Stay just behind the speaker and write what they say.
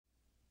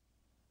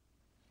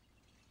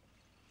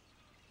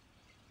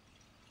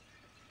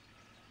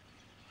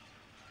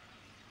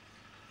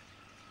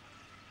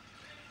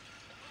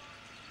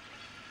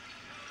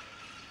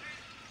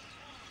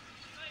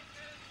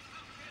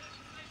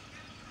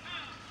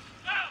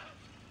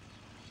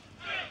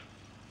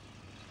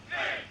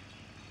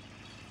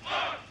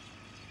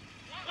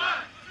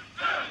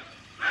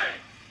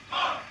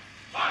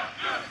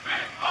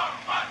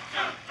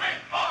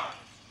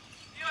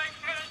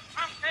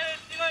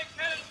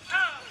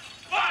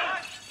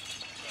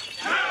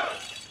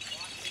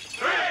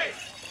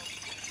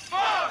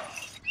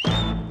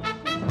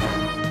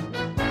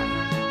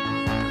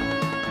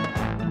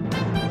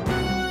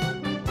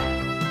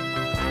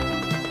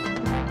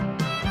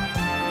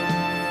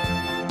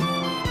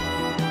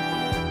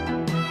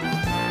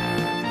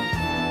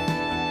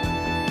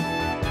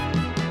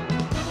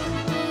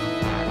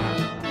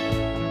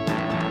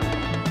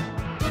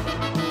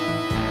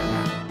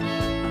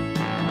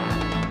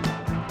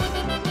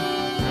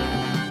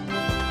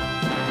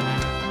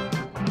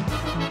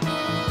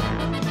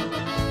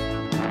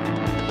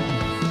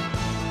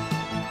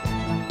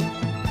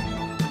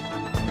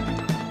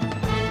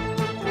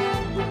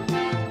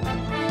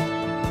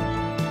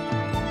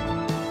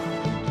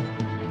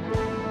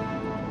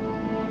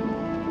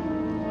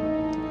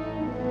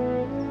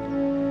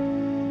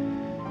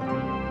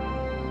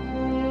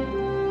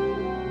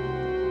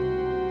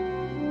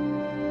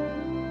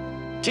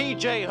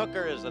T.J.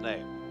 Hooker is the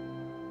name.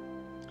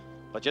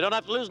 But you don't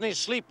have to lose any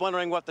sleep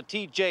wondering what the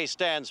T.J.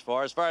 stands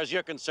for. As far as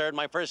you're concerned,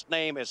 my first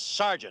name is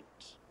Sergeant.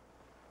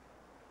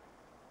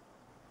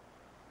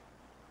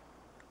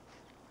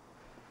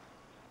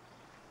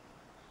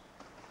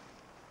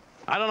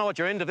 I don't know what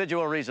your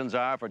individual reasons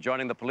are for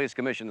joining the Police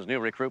Commission's new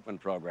recruitment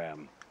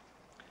program.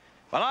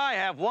 But I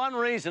have one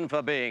reason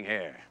for being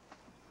here.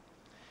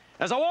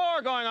 There's a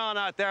war going on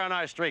out there on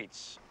our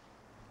streets.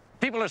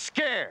 People are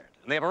scared,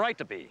 and they have a right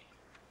to be.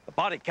 The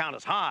body count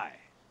is high.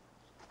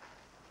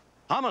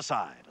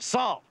 Homicide,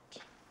 assault,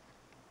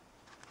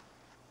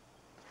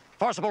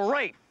 forcible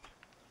rape,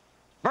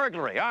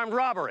 burglary, armed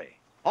robbery,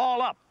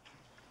 all up.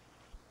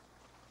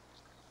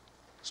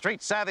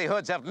 Street-savvy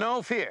hoods have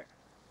no fear.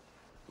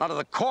 Not of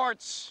the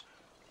courts,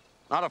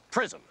 not of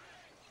prison.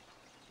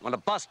 When a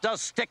bus does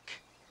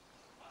stick,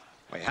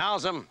 we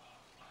house them,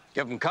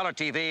 give them color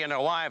TV and their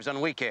wives on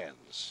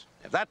weekends.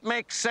 If that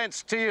makes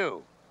sense to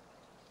you,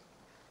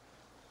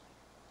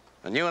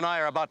 then you and I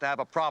are about to have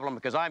a problem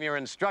because I'm your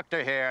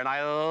instructor here and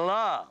I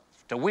love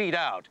to weed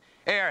out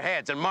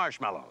airheads and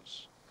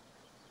marshmallows.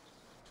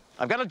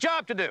 I've got a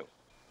job to do,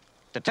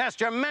 to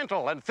test your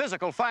mental and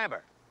physical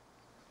fiber.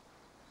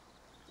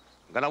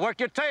 I'm gonna work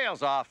your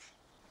tails off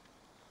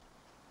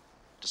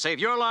to save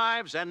your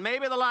lives and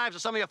maybe the lives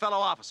of some of your fellow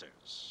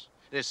officers.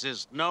 This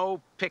is no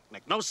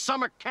picnic, no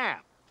summer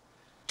camp.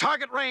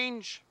 Target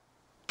range,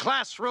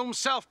 classroom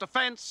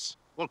self-defense.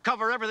 We'll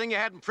cover everything you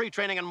had in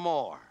pre-training and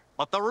more.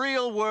 But the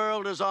real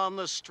world is on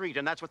the street,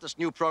 and that's what this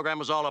new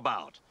program is all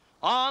about.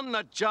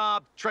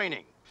 On-the-job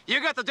training.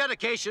 You got the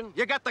dedication,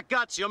 you got the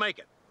guts, you'll make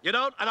it. You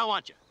don't, I don't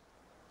want you.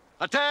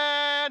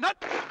 Attend!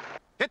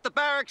 Hit the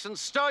barracks and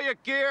stow your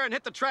gear and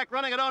hit the track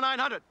running at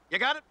 0900. You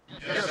got it?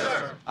 Yes,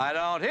 sir. I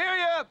don't hear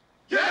you.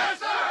 Yes,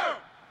 sir!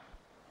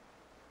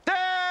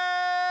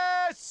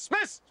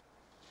 Dismissed!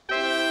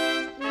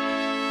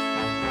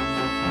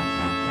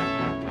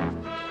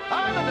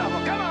 On the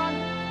double, come on!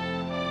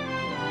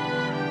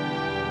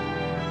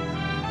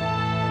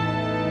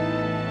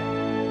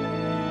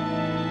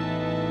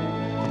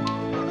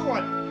 I wonder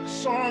what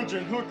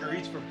Sergeant Hooker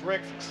eats for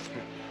breakfast.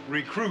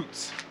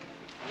 Recruits.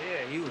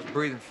 Yeah, he was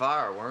breathing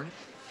fire, weren't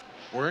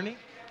he? Weren't he?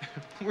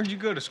 Where'd you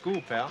go to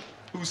school, pal?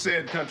 Who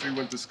said country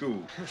went to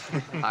school?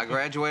 I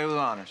graduated with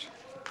honors.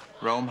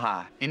 Rome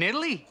High. In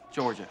Italy,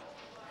 Georgia.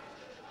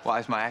 Why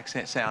does my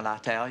accent sound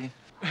Italian?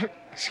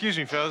 Excuse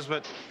me, fellas,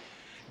 but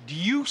do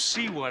you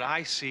see what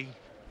I see?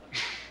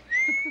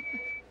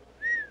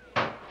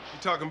 You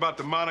talking about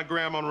the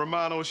monogram on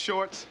Romano's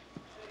shorts?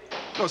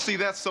 No, see,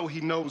 that's so he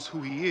knows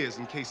who he is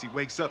in case he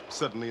wakes up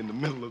suddenly in the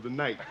middle of the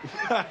night.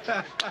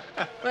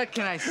 What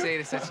can I say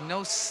to such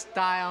no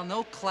style,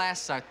 no class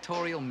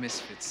sartorial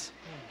misfits?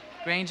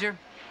 Granger,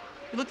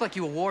 you look like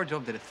you were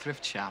wardrobed at a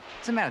thrift shop.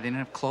 What's the matter? They didn't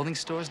have clothing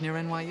stores near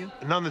NYU?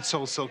 None that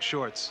sold silk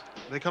shorts.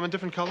 They come in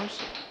different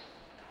colors?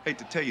 Hate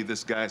to tell you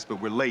this, guys,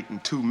 but we're late in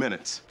 2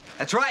 minutes.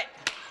 That's right.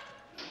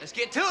 Let's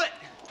get to it.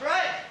 That's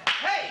right.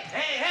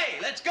 Hey,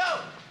 let's go.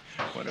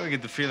 Why do I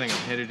get the feeling I'm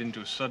headed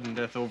into a sudden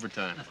death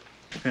overtime?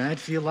 I'd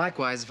feel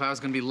likewise if I was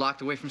going to be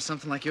locked away from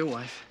something like your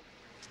wife.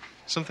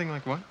 Something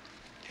like what?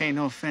 Hey,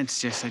 no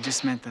offense, Jess. I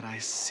just meant that I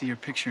see her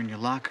picture in your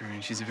locker,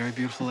 and she's a very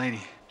beautiful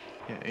lady.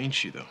 Yeah, ain't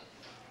she, though?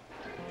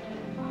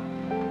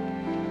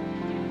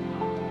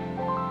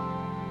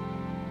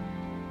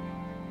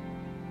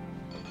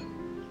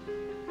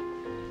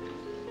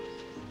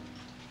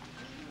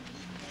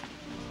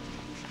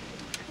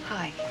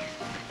 Hi.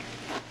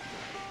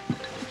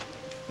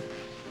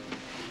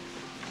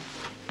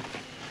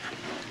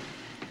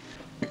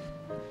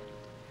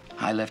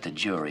 I left a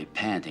jury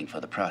panting for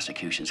the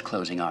prosecution's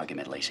closing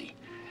argument, Lacey.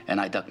 And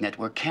I ducked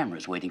network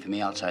cameras waiting for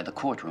me outside the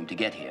courtroom to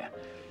get here.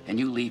 And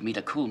you leave me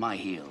to cool my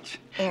heels.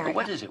 Eric. But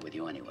what is it with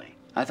you anyway?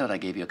 I thought I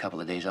gave you a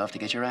couple of days off to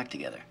get your act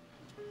together.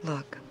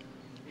 Look,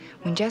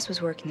 when Jess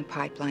was working the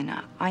pipeline,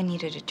 I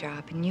needed a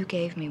job, and you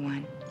gave me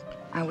one.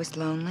 I was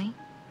lonely,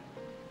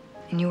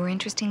 and you were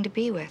interesting to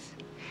be with.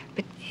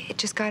 But it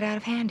just got out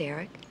of hand,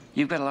 Eric.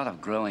 You've got a lot of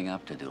growing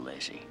up to do,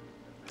 Lacey.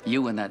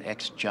 You and that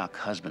ex-jock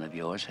husband of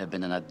yours have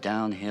been in a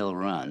downhill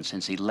run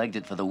since he legged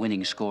it for the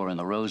winning score in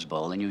the Rose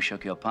Bowl and you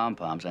shook your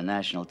pom-poms on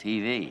national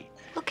TV.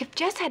 Look, if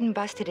Jess hadn't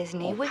busted his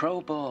knee, pro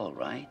ball,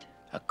 right?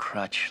 A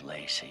crutch,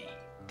 Lacey.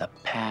 The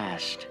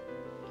past.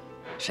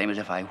 Same as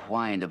if I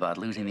whined about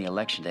losing the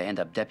election to end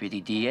up deputy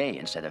DA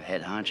instead of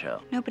head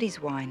honcho. Nobody's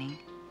whining.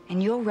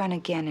 And you'll run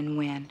again and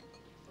win.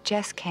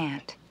 Jess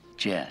can't.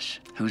 Jess,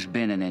 who's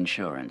been in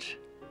insurance,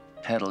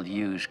 peddled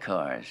used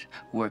cars,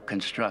 worked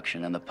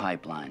construction in the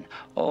pipeline,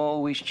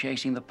 always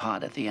chasing the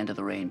pot at the end of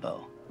the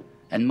rainbow,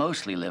 and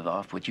mostly live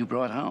off what you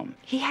brought home.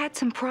 He had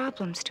some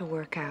problems to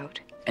work out.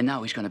 And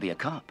now he's going to be a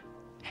cop.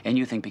 And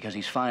you think because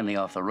he's finally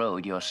off the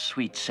road, your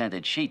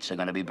sweet-scented sheets are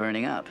going to be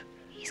burning up.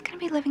 He's going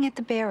to be living at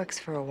the barracks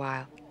for a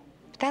while.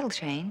 But that'll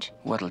change.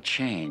 What'll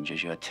change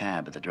is your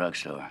tab at the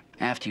drugstore.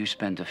 After you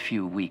spend a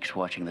few weeks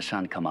watching the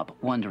sun come up,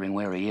 wondering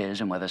where he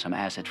is and whether some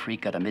acid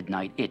freak got a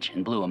midnight itch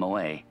and blew him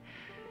away,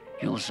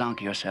 you'll zonk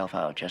yourself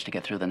out just to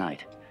get through the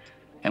night.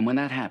 And when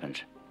that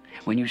happens,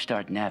 When you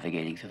start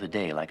navigating through the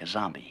day like a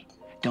zombie,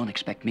 don't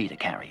expect me to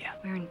carry you.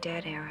 We're in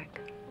debt, Eric.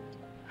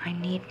 I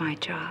need my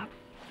job.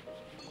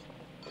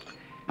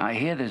 I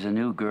hear there's a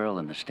new girl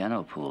in the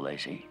steno pool,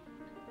 Lacey.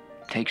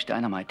 Takes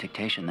dynamite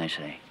dictation, they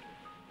say.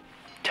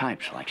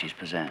 Types like she's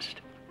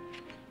possessed.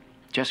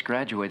 Just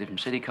graduated from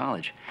City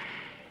College,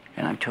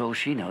 and I'm told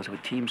she knows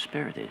what team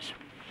spirit is.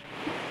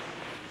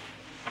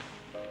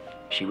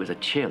 She was a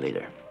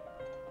cheerleader.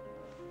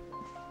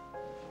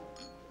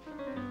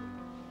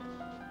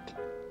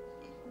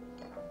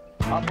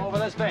 Up over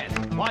this fence.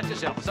 Watch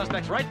yourself. The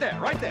suspect's right there,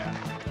 right there.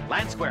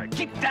 Land square.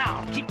 Keep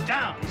down, keep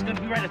down. He's gonna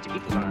be right at you.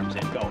 Keep his arms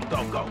in. Go,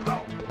 go, go, go.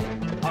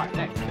 All right,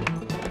 next.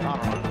 On.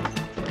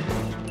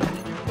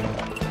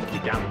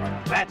 Keep down,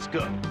 brother. That's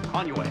good.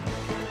 On your way.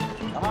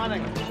 Come on,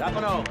 English. Up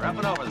and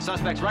over. The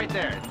suspect's right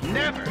there.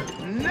 Never,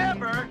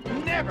 never,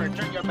 never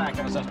turn your back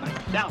on the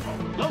suspect. Down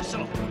low. Low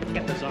slope.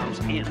 Get those arms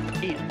in.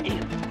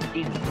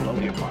 Below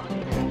your body.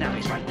 Now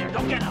he's right there.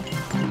 Don't get up.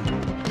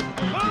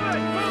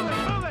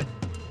 Move it.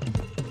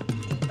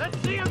 Let's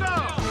see him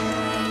go.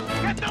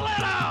 Get the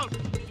lead out.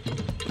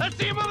 Let's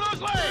see him move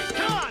those legs.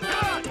 Come on.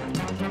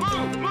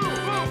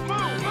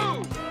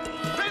 Move.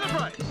 Pay the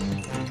price.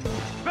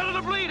 Better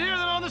to bleed here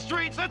than on the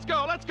streets. Let's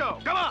go.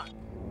 Come on.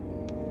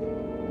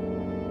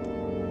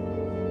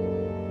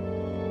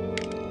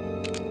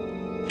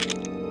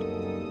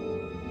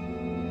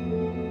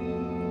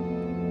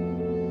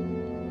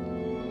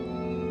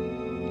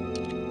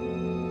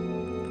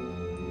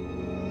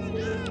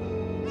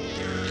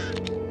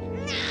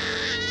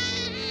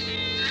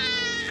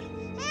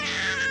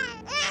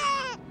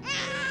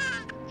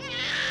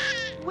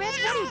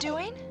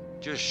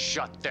 Just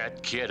shut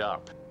that kid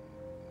up.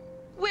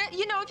 Well,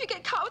 you know, if you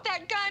get caught with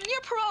that gun, your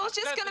parole's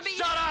just gonna be...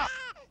 Shut up!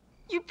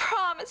 You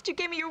promised. You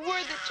gave me your word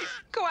that you'd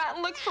go out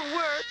and look for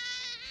work.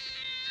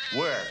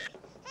 Where?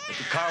 At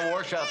the car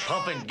wash out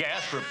pumping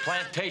gas for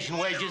plantation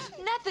wages?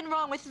 Nothing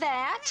wrong with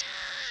that.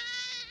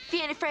 If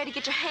you ain't afraid to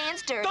get your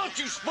hands dirty. Don't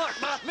you smart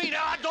mouth me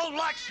now! I don't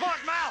like smart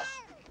mouth!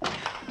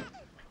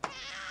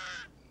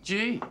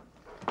 Gee,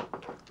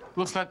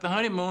 looks like the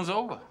honeymoon's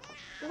over.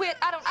 Whit,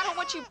 I don't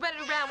want you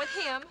running around with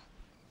him.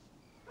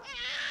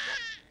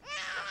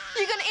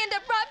 You're gonna end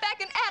up right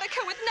back in Attica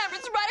with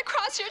numbers right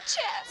across your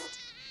chest.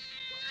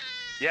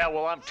 Yeah,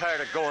 well, I'm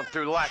tired of going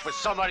through life with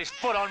somebody's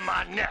foot on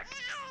my neck.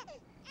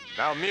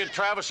 Now, me and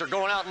Travis are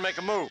going out and make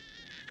a move.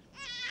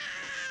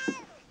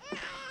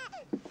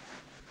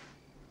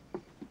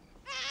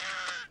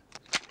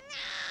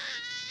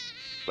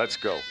 Let's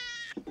go.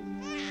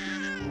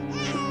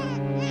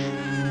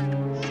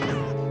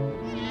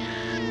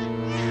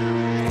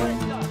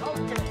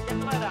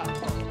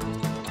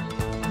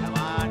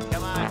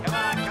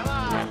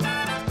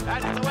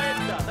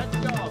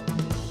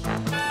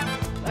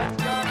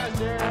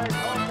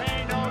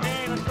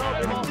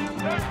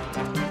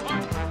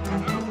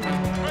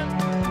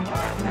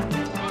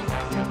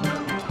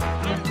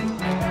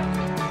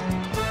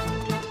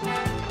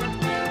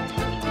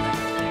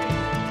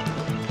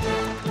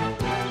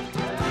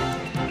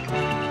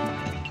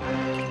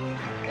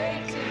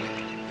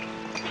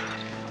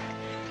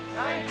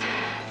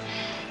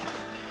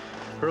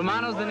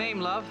 Romano's the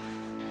name, love.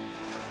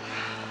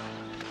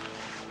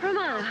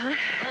 Romano, huh?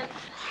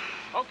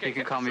 Okay. You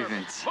can call me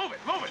Vince. Move it.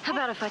 How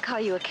about if I call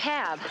you a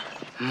cab?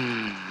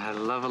 I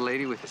love a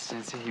lady with a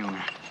sense of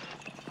humor.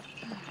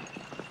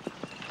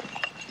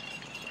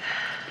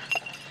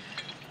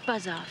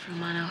 Buzz off,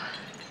 Romano.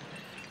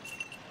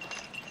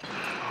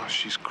 Oh,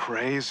 she's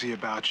crazy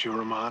about you,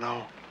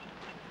 Romano.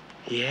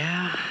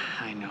 Yeah,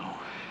 I know.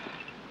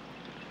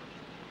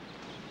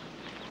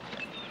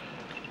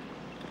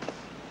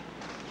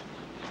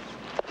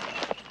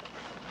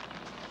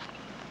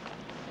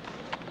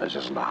 This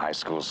isn't a high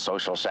school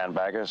social,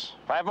 sandbaggers.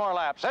 5 more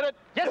laps. Hit it.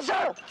 Yes,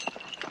 sir.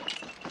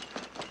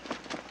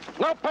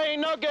 No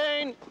pain, no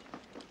gain.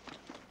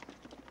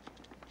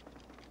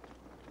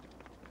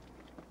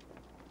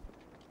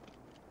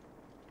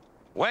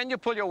 When you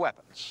pull your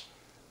weapons,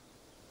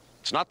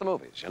 it's not the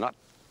movies. You're not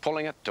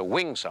pulling it to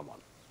wing someone.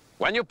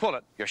 When you pull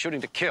it, you're shooting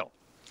to kill.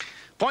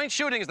 Point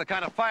shooting is the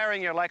kind of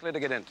firing you're likely to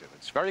get into.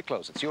 It's very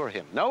close. It's you or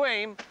him. No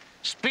aim.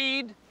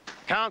 Speed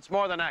counts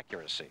more than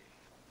accuracy.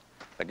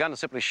 The gun is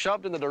simply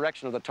shoved in the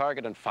direction of the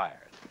target and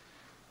fired.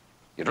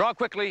 You draw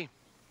quickly,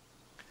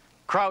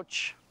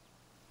 crouch,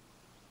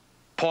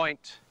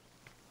 point,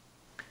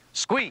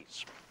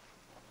 squeeze.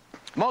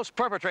 Most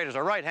perpetrators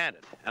are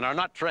right-handed and are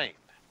not trained.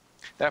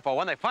 Therefore,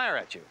 when they fire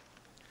at you,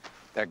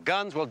 their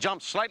guns will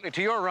jump slightly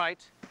to your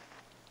right,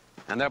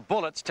 and their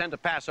bullets tend to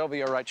pass over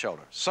your right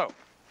shoulder. So,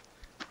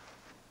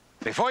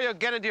 before you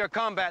get into your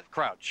combat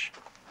crouch,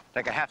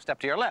 take a half step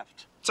to your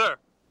left. Sir.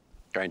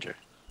 Granger.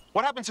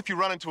 What happens if you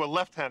run into a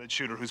left-handed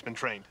shooter who's been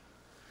trained?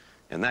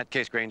 In that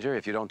case, Granger,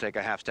 if you don't take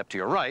a half step to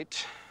your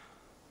right,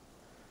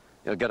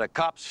 you'll get a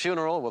cop's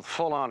funeral with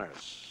full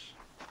honors.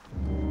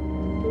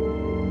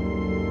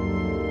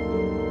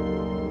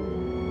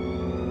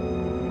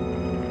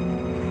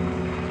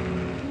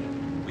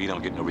 We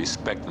don't get no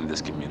respect in this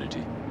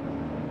community.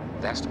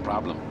 That's the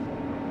problem.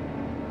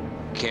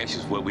 Cash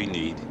is what we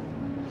need.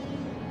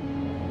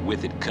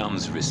 with it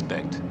comes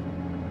respect.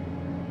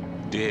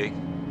 Dig?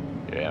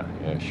 Yeah,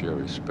 sure,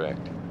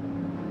 respect.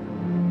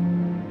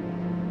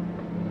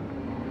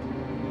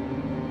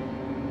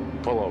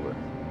 Pull over.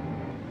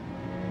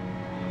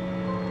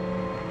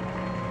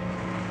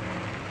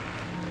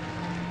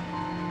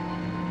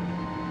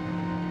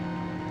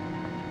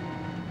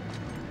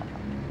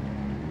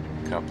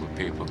 Couple of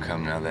people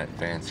coming out of that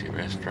fancy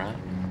restaurant.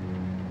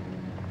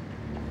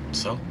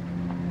 So?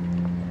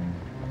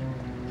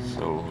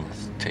 So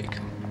let's take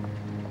them.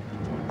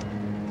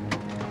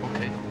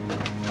 Okay.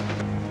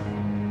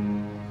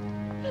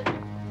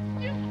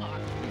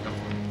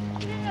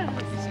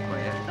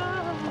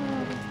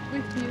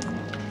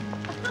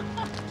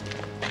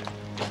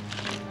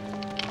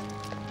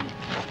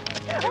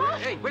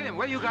 Hey, wait a minute.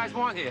 What do you guys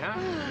want here, huh?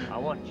 I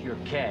want your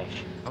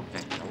cash.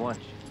 Okay. I want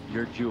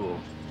your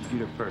jewels. You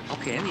get it first.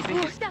 Okay,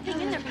 anything. There's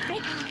nothing in there,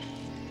 Vic.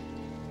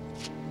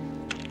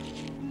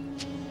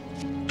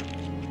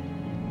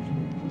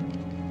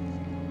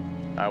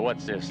 All right,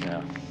 what's this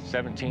now?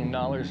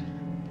 $17?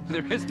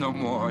 There is no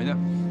more. You know?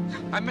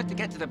 I meant to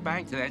get to the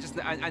bank today.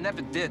 I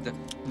never did.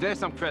 There's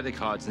some credit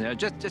cards in there.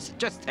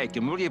 Just take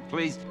them, will you,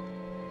 please?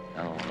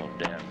 I don't want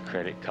no damn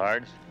credit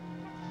cards.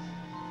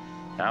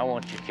 I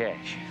want your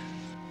cash.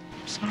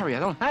 Sorry, I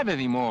don't have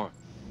any more.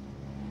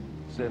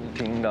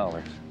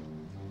 $17.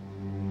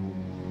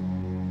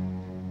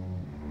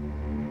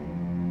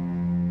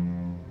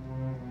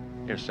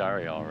 You're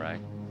sorry, all right.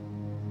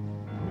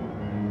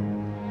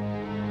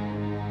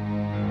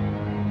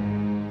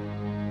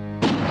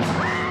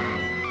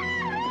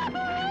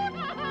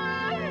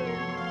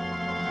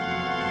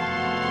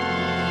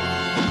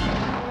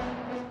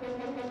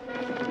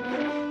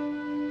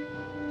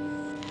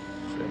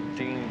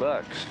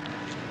 $17.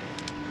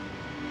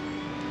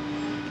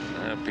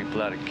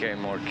 People ought to carry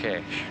more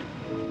cash.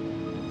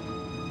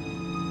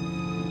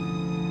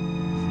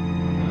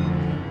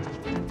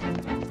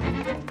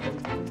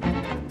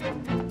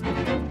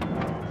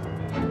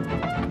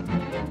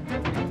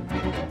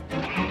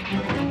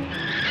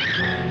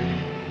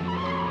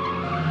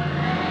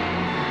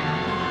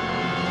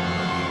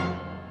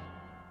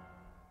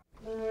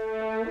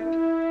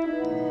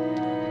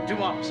 Two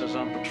officers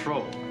on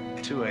patrol,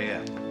 2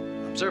 a.m.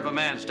 Observe a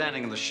man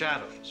standing in the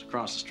shadows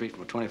across the street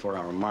from a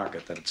 24-hour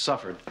market that had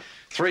suffered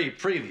 3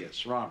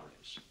 previous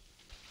robberies.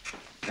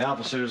 The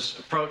officers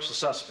approached the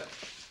suspect,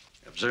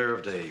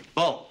 observed a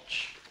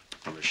bulge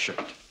on his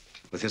shirt.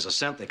 With his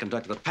assent, they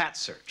conducted a pat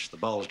search. The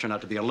bulge turned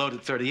out to be a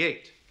loaded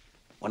 .38.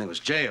 When he was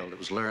jailed, it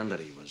was learned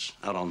that he was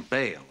out on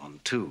bail on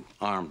 2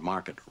 armed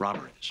market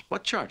robberies.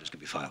 What charges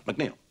could be filed?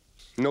 McNeil.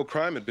 No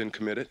crime had been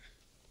committed,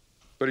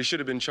 but he should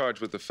have been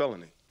charged with a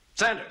felony.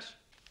 Sanders.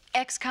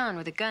 Ex-con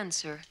with a gun,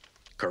 sir.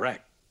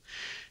 Correct.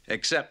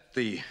 Except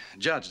the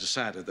judge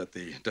decided that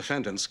the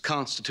defendant's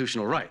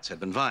constitutional rights had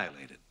been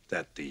violated,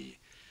 that the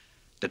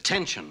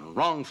detention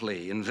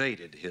wrongfully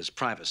invaded his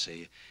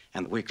privacy,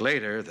 and a week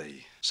later,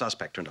 the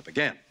suspect turned up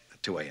again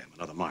at 2 a.m.,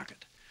 another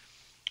market.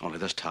 Only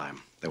this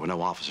time, there were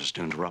no officers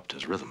to interrupt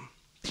his rhythm.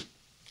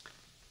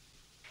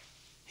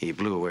 He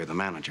blew away the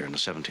manager and a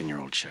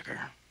 17-year-old checker.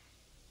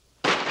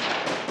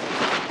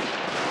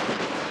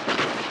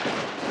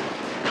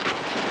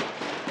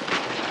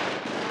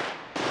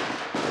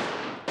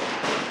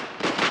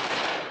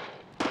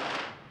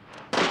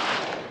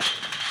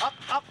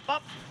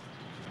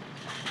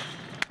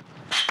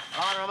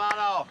 On,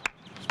 Romano.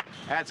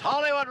 That's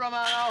Hollywood,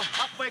 Romano.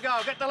 Up we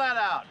go. Get the lead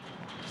out.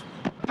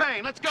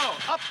 Payne, let's go.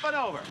 Up and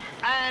over.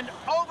 And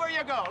over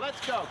you go.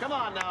 Let's go. Come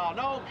on now.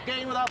 No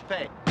gain without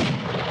pay.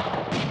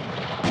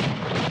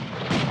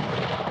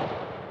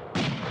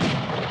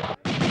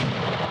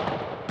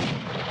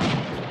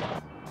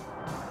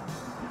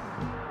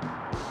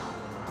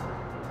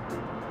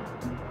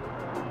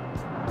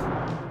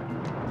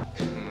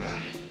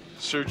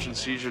 Search and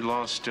seizure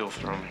laws still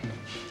throw me.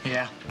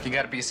 Yeah, you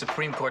gotta be a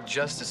Supreme Court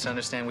justice to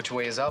understand which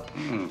way is up.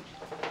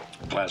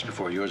 Class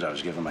before yours, I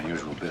was given my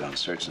usual bit on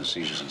search and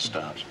seizures and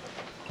stops.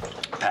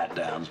 Pat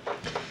downs,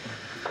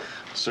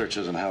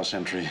 searches and house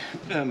entry,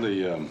 and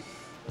the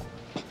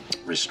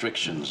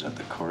restrictions that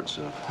the courts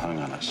have hung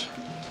on us.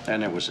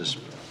 And there was this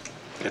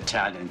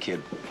Italian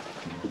kid.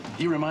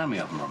 You remind me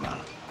of him,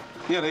 Romano.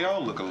 Yeah, they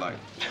all look alike.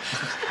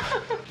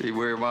 Do you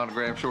wear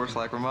monogram shorts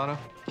like Romano?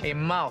 Hey,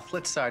 mouth,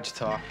 let Sarge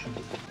talk.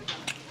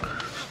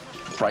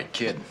 Bright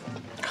kid.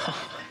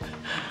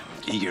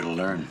 Eager to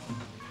learn.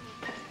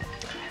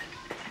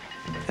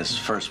 His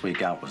first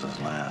week out was his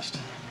last.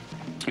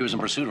 He was in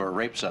pursuit of a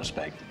rape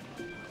suspect.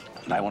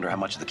 And I wonder how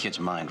much of the kid's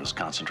mind was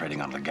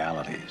concentrating on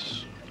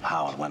legalities.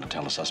 How and when to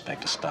tell the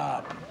suspect to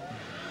stop.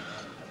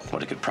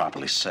 What he could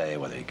properly say,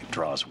 whether he could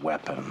draw his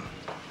weapon.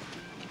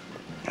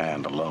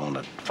 And alone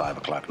at 5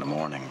 o'clock in the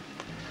morning,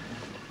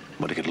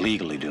 what he could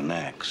legally do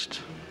next.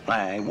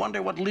 I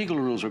wonder what legal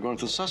rules were going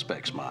through the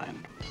suspect's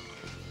mind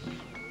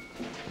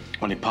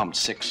when he pumped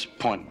 6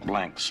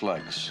 point-blank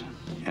slugs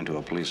into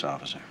a police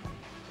officer.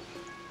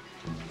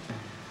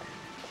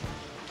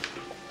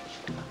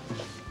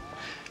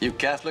 You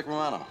Catholic,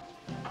 Romano?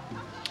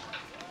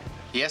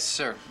 Yes,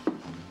 sir.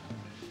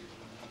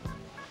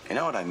 You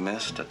know what I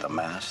missed at the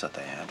Mass that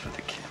they had for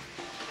the kid?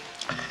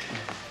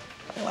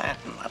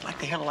 Latin. I'd like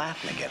to hear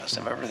Latin again instead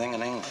of everything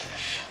in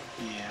English.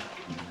 Yeah.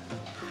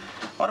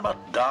 What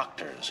about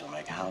doctors who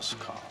make house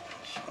calls?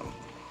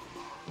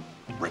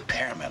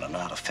 Repairmen who know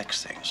how to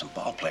fix things, and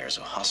ball players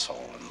who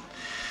hustle, and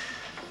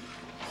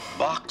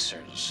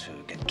boxers who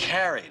get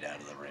carried out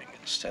of the ring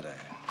instead of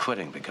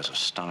quitting because of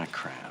stomach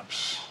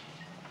cramps.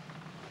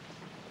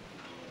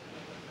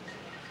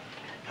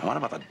 And what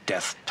about the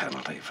death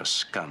penalty for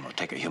scum who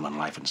take a human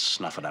life and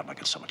snuff it out like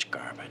it's so much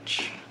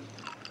garbage?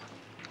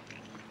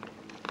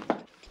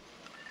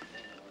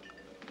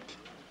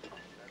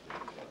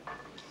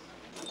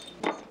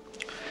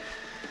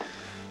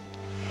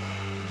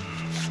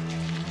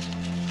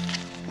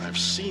 I've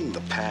seen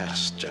the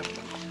past,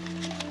 gentlemen.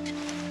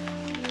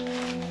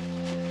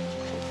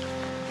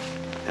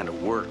 And it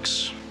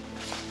works.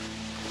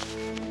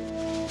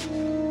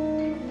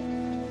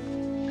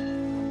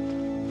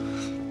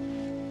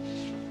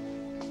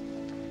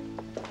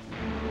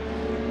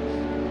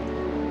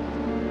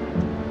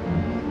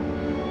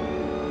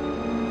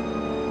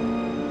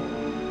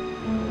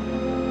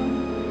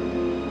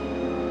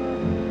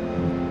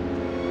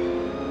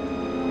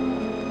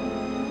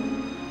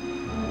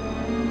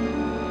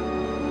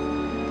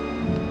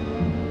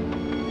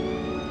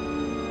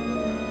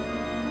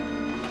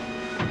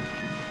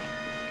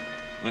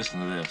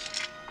 Listen to this.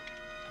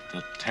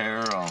 The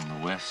terror on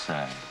the west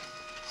side.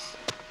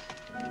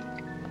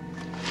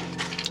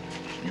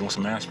 You want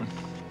some aspirin?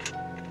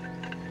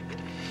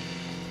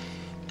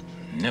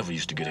 Never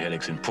used to get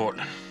headaches in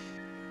Portland.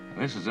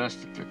 This is us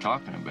that they're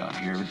talking about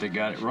here, but they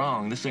got it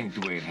wrong. This ain't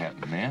the way it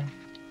happened, man.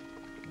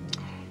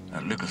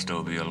 That liquor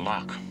store be a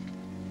lock.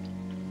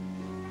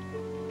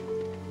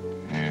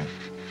 Yeah,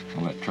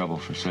 all that trouble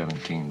for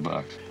 17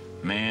 bucks.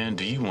 Man,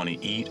 do you want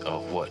to eat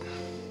or what?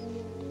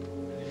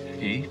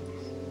 Eat?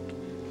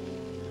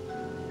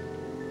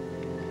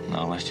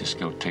 No, let's just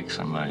go take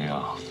somebody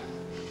off.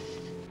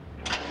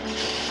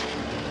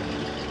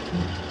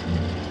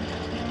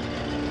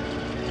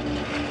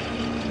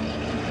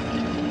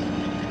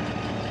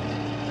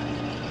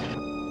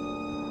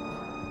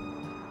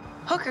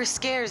 Hooker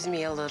scares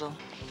me a little.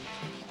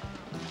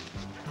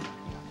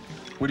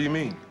 What do you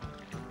mean?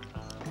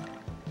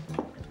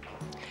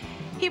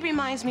 He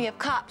reminds me of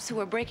cops who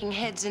were breaking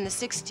heads in the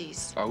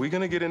 60s. Are we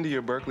gonna get into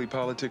your Berkeley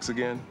politics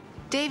again?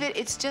 David,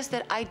 it's just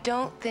that I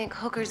don't think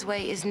Hooker's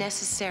way is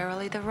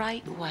necessarily the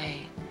right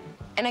way.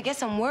 And I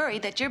guess I'm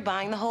worried that you're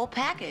buying the whole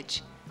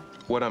package.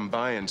 What I'm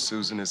buying,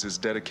 Susan, is his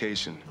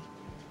dedication.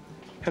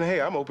 And hey,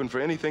 I'm open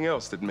for anything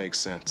else that makes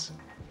sense.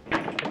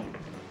 I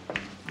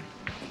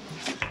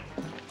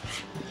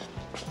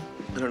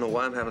don't know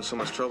why I'm having so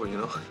much trouble, you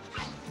know?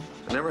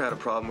 I never had a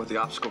problem with the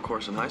obstacle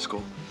course in high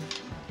school.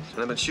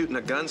 And I've been shooting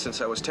a gun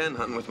since I was 10,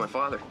 hunting with my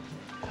father.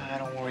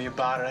 Don't worry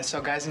about it. I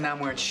saw guys in now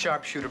wearing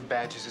sharpshooter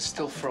badges. It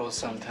still froze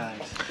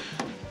sometimes.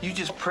 You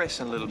just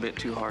pressing a little bit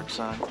too hard,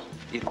 son.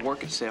 It'll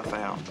work itself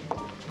out.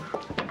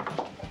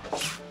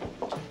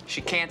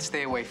 She can't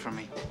stay away from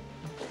me.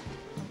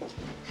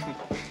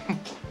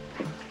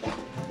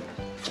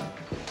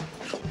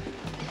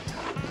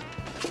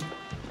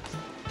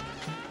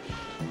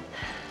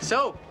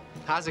 So,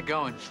 how's it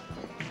going?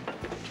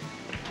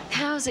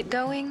 How's it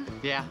going?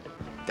 Yeah.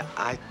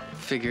 I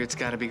figure it's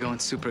got to be going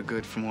super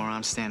good from where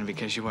I'm standing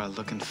because you are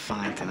looking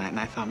fine tonight, and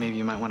I thought maybe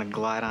you might want to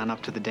glide on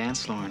up to the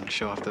dance floor and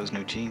show off those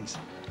new jeans.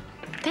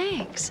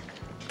 Thanks.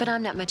 But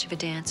I'm not much of a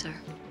dancer.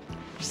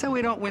 So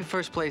we don't win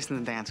first place in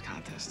the dance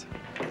contest.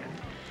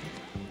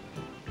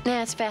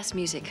 Nah, it's fast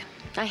music.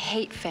 I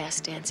hate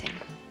fast dancing.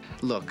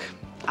 Look,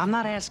 I'm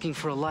not asking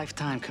for a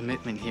lifetime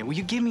commitment here. Will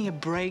you give me a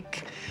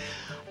break?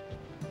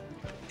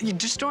 You're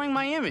destroying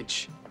my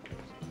image.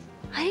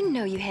 I didn't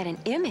know you had an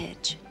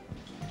image.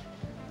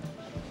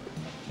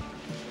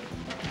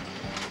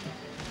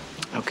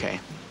 Okay.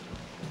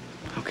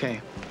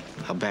 Okay.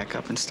 I'll back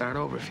up and start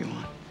over if you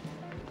want.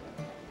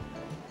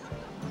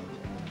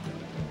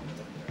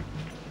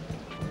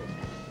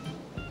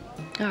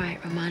 All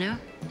right, Romano.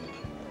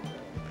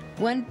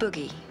 One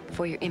boogie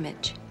for your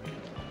image.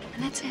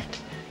 And that's it.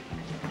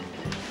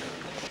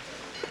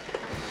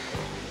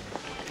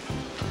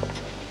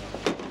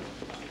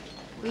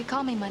 Will you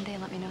call me Monday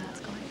and let me know how it's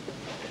going?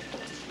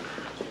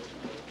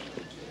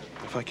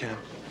 If I can.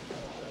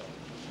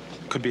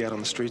 Could be out on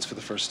the streets for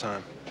the first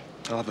time.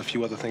 I'll have a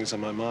few other things on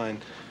my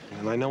mind.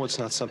 And I know it's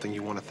not something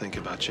you want to think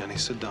about, Jenny,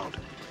 so don't.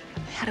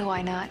 How do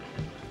I not?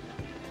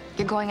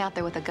 You're going out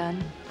there with a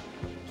gun,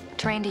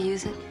 trained to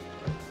use it,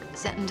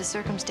 set into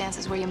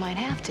circumstances where you might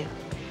have to.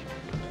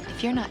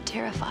 If you're not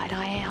terrified,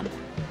 I am.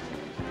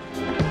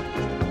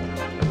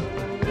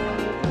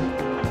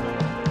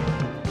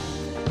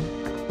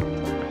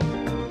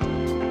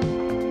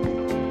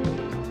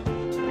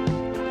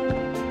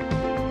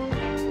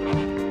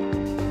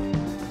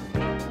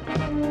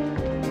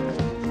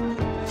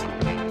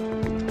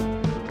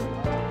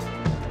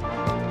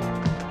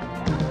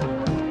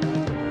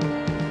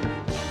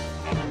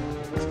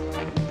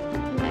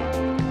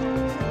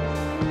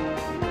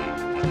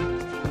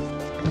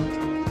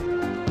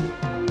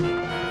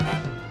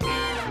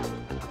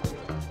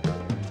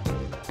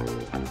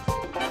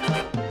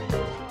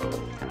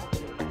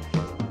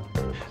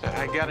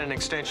 I got an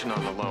extension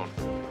on the loan.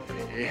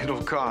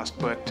 It'll cost,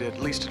 but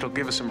at least it'll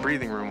give us some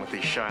breathing room with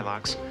these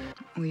Shylocks.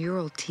 Well, your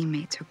old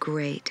teammates are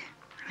great.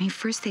 I mean,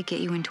 first they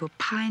get you into a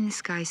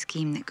pie-in-the-sky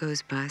scheme that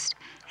goes bust,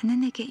 and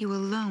then they get you a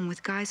loan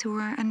with guys who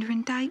are under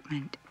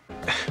indictment.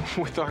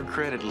 With our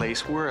credit,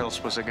 Lace, where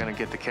else was I gonna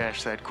get the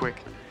cash that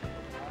quick?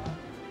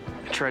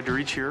 I tried to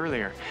reach you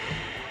earlier.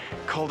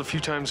 Called a few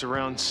times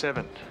around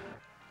 7.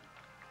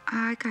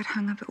 I got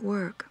hung up at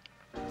work.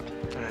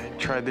 I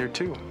tried there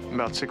too,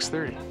 about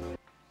 6:30.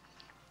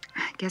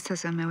 I guess I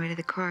was on my way to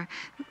the car.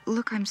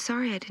 Look, I'm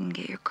sorry I didn't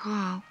get your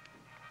call.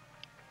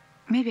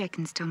 Maybe I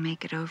can still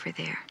make it over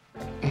there.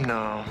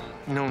 No,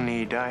 no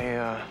need.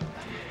 I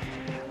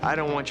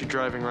don't want you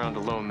driving around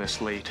alone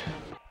this late.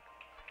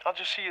 I'll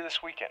just see you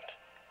this weekend.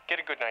 Get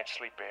a good night's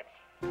sleep,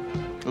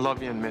 babe.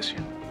 Love you and miss you.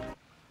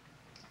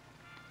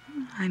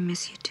 I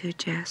miss you too,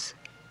 Jess.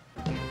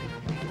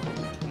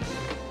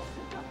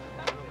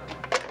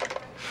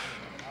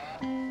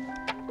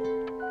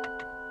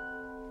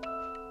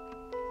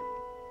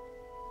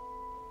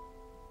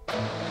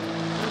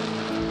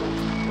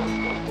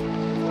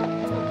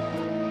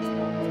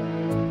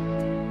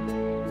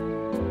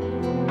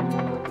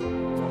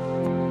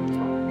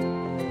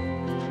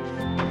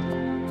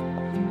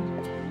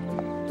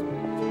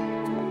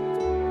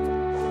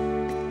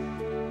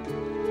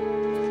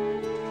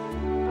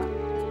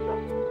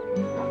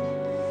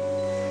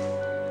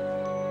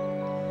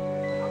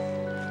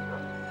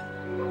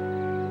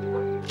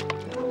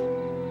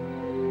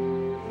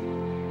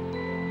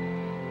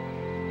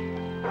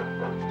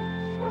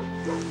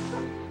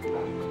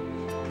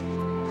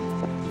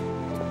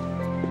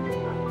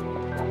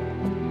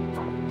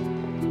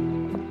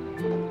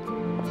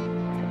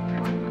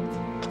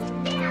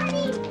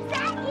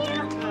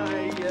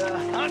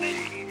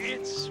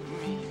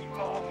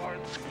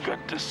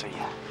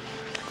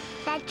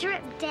 That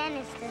drip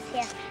Dennis is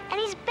here, and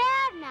he's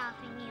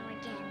bad-mouthing you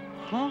again.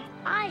 Huh?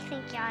 I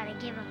think you ought to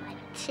give him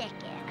a ticket.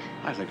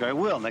 I think I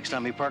will next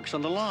time he parks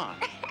on the lawn.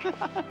 Tell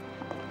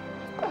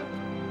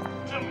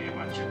me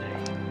about your day.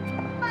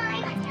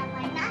 Fine, I can't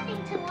find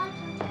nothing to watch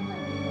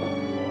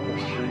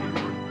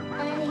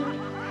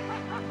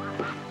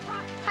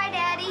Hi,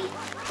 Daddy.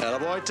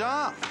 Attaboy,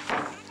 Tom.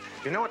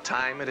 You know what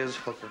time it is,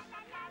 Hooker?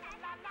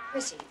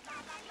 Chrissy,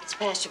 it's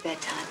past your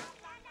bedtime.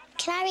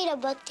 Can I read a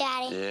book,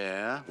 Daddy?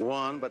 Yeah,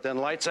 one, but then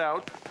lights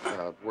out.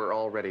 We're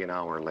already an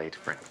hour late,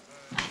 Frank.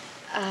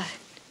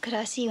 Could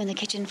I see you in the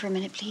kitchen for a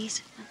minute,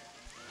 please?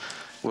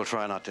 We'll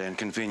try not to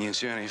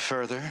inconvenience you any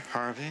further,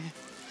 Harvey.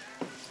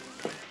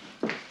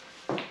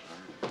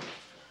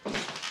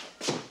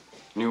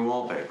 New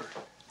wallpaper.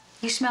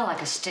 You smell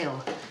like a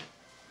still.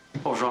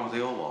 What's wrong with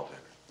the old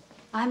wallpaper?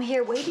 I'm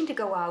here waiting to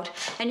go out,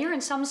 and you're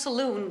in some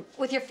saloon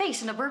with your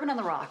face in a bourbon on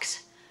the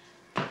rocks.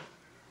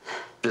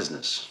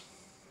 Business.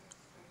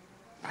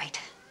 Right.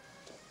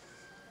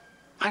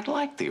 I'd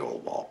like the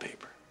old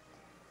wallpaper.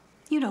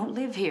 You don't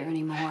live here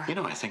anymore. You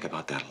know, I think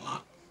about that a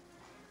lot.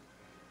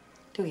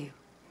 Do you?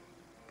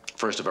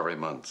 First of every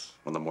month,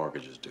 when the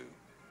mortgage is due.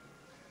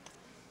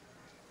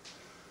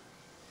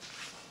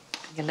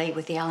 You're late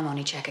with the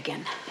alimony check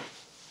again.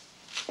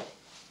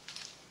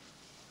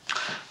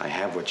 I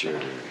have what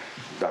your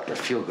Dr.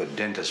 Feelgood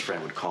dentist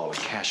friend would call a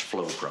cash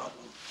flow problem.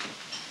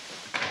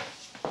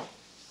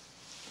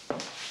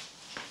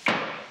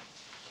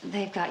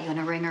 They've got you in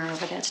a ringer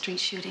over that street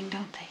shooting,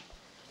 don't they?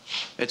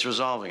 It's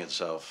resolving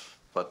itself,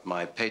 but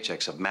my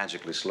paychecks have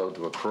magically slowed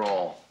to a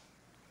crawl.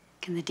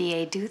 Can the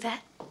DA do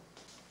that?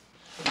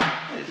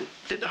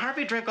 Did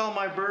Harvey drink all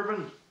my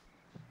bourbon?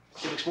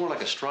 He looks more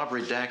like a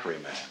strawberry daiquiri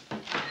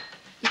man.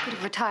 You could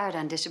have retired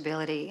on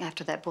disability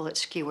after that bullet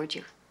skewered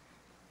you.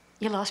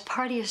 You lost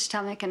part of your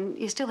stomach, and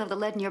you still have the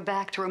lead in your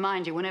back to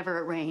remind you whenever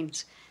it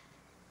rains.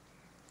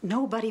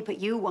 Nobody but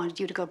you wanted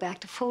you to go back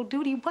to full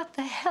duty. What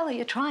the hell are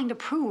you trying to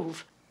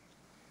prove?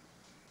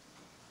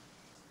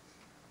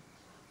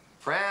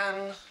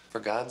 Fran, for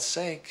God's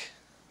sake.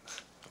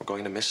 We're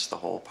going to miss the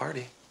whole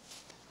party.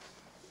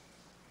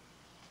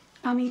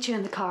 I'll meet you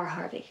in the car,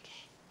 Harvey.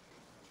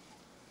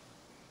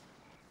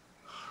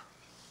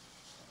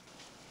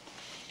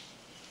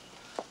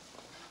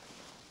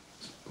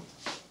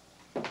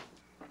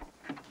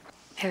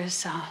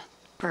 There's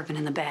bourbon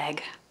in the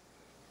bag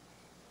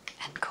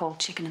and cold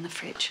chicken in the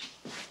fridge.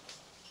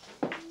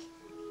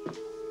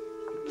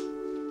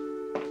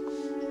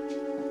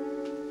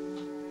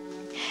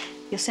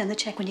 You'll send the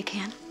check when you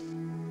can?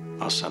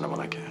 I'll send him when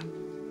I can.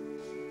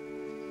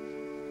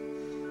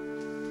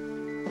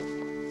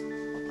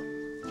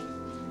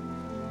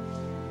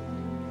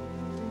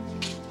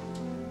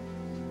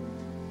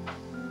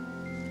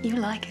 You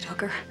like it,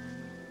 Hooker.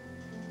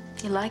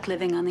 You like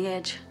living on the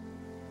edge.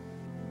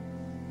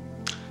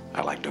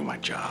 I like doing my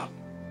job.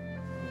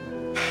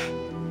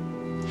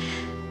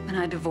 When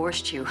I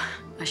divorced you,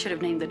 I should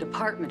have named the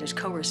department as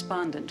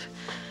correspondent.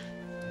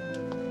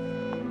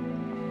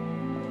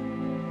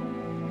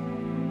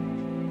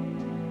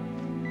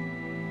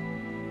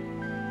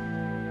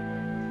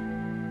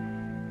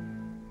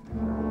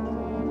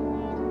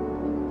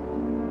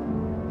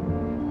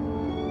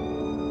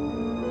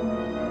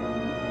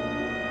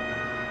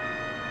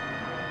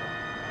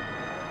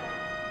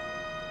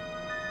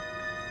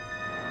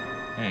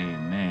 Hey,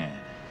 man.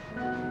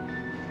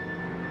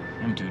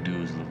 Them two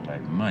dudes look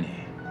like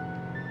money.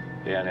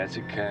 Yeah, that's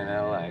the kind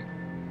I like.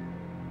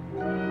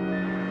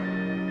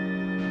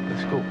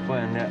 Let's go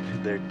find out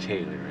who their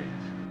tailor is.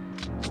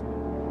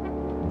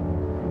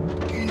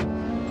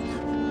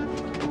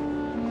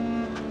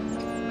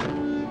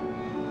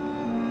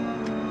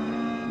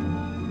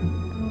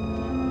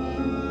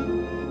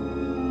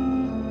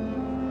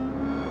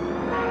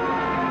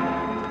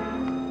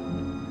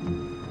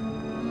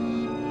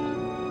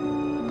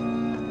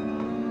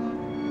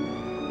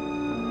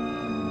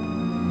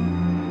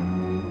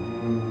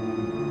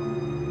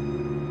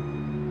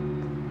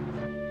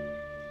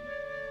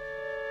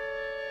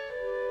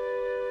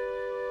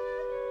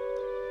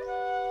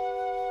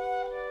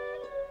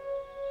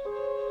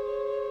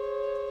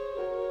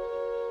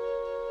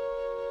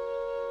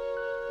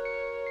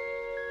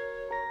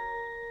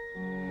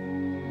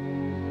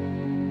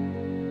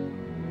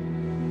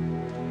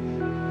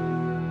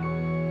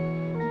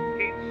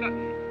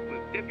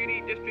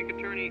 Deputy District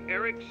Attorney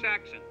Eric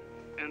Saxon,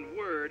 and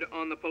word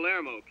on the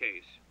Palermo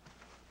case.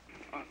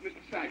 Mr.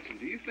 Saxon,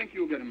 do you think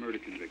you'll get a murder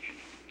conviction?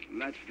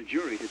 That's for the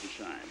jury to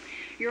decide.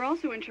 You're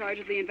also in charge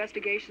of the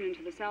investigation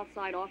into the South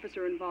Side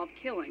officer-involved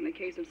killing, the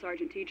case of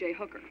Sergeant T.J.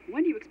 Hooker.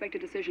 When do you expect a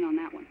decision on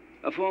that one?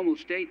 A formal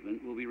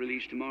statement will be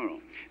released tomorrow,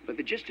 but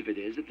the gist of it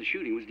is that the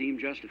shooting was deemed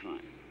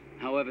justified.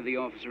 However, the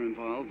officer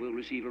involved will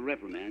receive a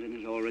reprimand and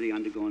has already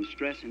undergone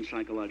stress and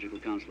psychological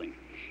counseling.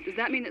 Does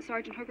that mean that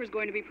Sergeant Hooker is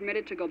going to be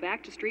permitted to go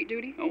back to street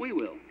duty? Oh, we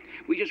will.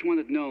 We just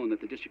want it known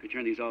that the district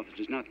attorney's office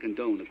does not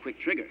condone a quick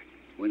trigger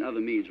when other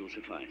means will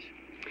suffice.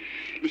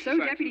 So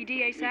Deputy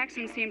D.A.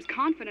 Saxon seems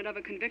confident of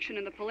a conviction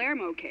in the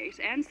Palermo case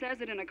and says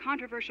that in a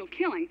controversial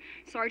killing,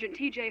 Sergeant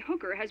T.J.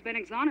 Hooker has been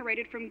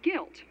exonerated from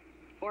guilt.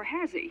 Or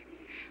has he?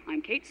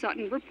 I'm Kate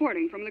Sutton,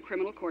 reporting from the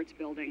Criminal Courts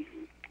Building.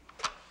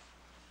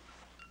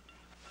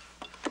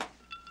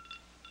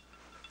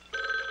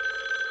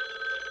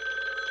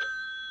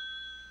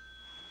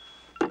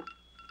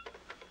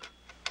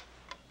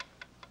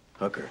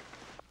 Hooker.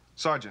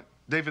 Sergeant,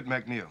 David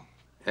McNeil.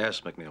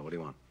 Yes, McNeil, what do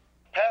you want?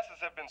 Passes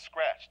have been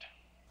scratched.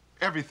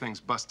 Everything's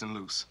busting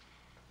loose.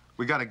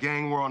 We got a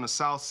gang war on the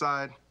south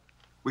side,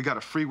 we got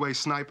a freeway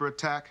sniper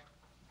attack,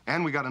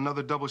 and we got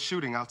another double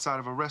shooting outside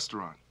of a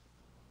restaurant.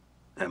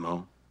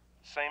 M.O.?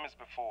 Same as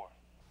before.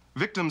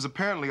 Victims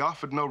apparently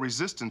offered no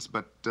resistance,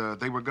 but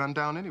they were gunned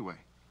down anyway.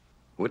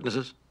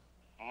 Witnesses?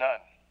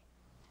 None.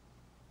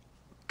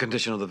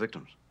 Condition of the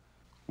victims?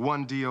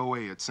 1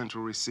 DOA at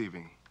Central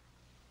Receiving,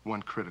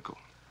 1 critical.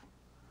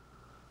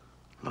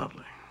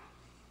 Lovely.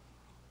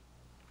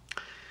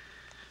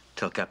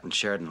 Tell Captain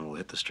Sheridan we'll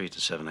hit the streets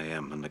at 7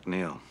 a.m. And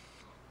McNeil,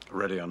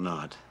 ready or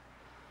not,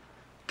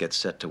 get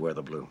set to wear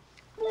the blue.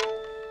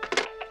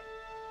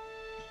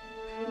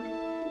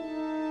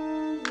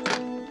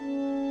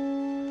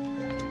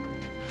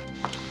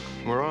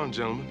 We're on,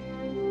 gentlemen.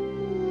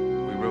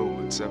 We roll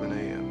at 7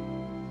 a.m.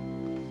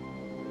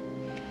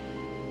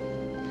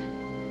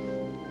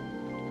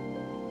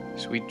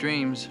 Sweet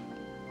dreams.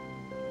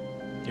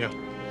 Yeah.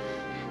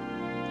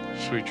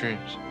 Sweet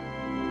dreams.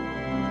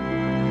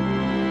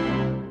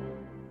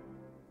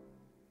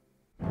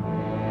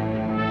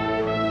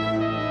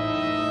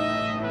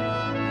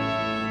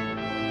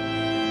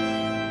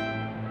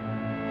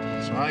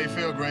 So how you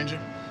feel, Granger?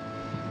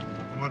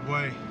 In what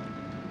way?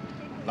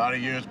 A lot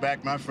of years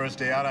back, my first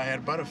day out, I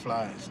had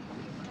butterflies.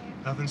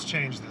 Nothing's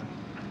changed then.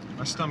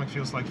 My stomach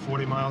feels like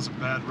 40 miles of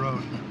bad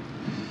road.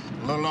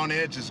 A little on the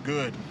edge is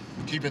good.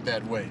 Keep it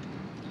that way.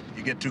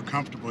 You get too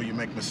comfortable, you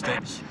make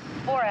mistakes.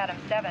 4 Adam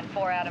 7,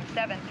 4 Adam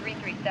 7,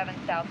 337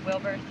 South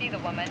Wilbur. See the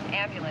woman,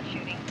 ambulance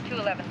shooting.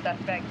 211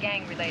 suspect,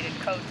 gang-related,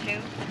 code 2.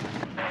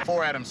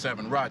 4 Adam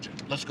 7, roger.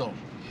 Let's go.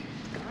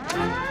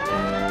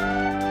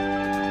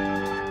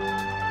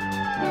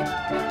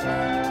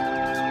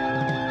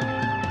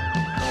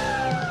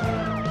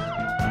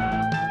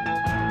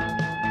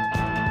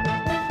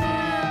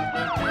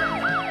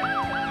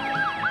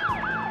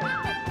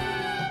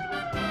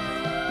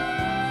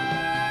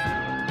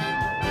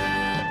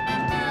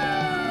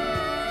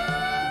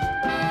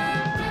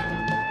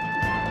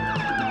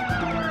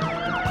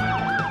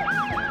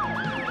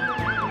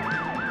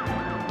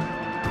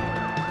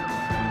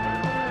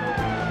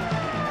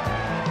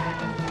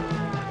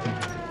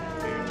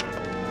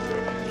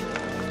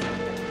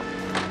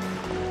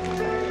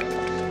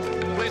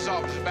 Police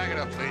officers, back it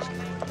up, please.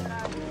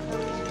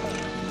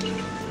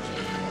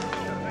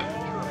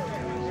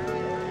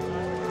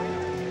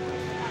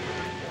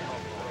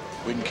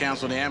 We can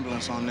cancel the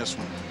ambulance on this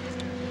one.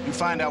 You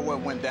find out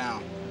what went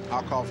down.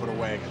 I'll call for the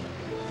wagon.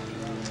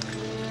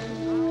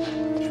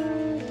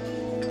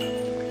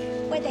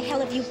 Where the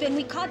hell have you been?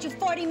 We called you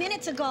 40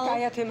 minutes ago.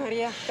 Cállate,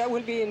 Maria. That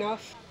will be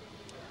enough.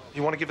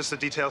 You want to give us the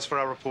details for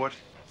our report?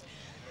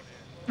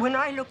 When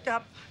I looked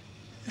up,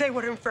 they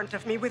were in front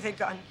of me with a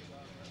gun.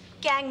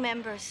 Gang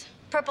members,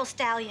 Purple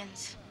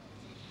Stallions.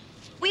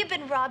 We've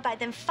been robbed by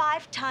them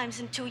 5 times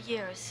in 2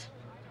 years.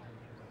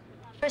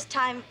 First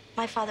time,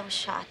 my father was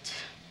shot.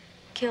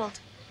 Killed.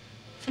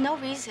 For no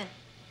reason.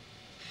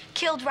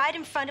 Killed right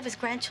in front of his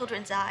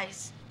grandchildren's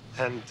eyes.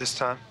 And this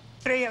time?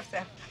 3 of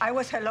them. I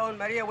was alone.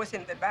 Maria was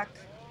in the back.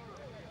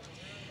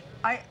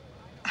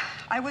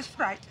 I was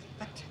frightened,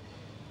 but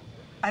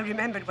I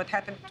remembered what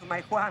happened to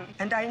my Juan,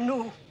 and I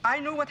knew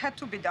what had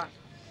to be done.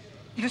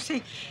 You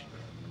see,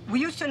 we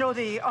used to know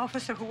the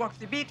officer who walked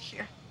the beat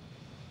here.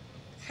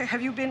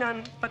 Have you been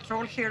on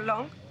patrol here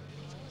long?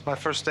 My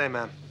first day,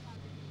 ma'am.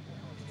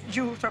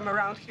 You from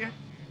around here?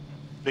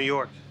 New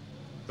York,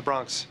 the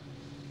Bronx.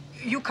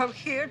 You come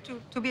here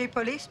to be a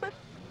policeman?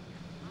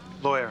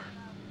 Lawyer.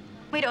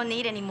 We don't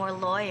need any more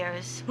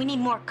lawyers. We need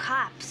more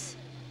cops.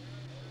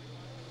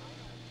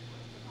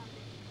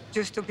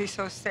 Just to be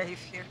so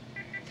safe here.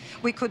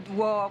 We could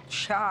walk,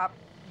 shop,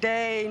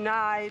 day,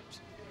 night.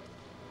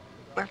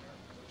 Well,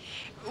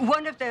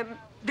 one of them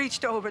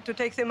reached over to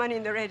take the money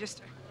in the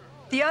register.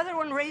 The other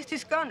one raised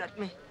his gun at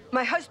me.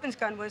 My husband's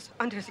gun was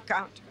under the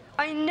counter.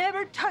 I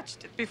never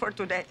touched it before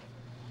today.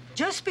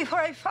 Just before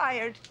I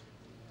fired,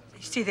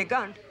 they see the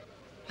gun,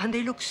 and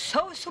they look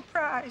so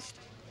surprised.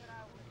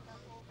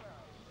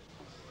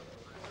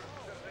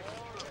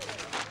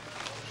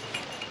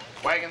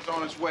 Wagon's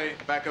on its way.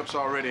 Backup's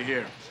already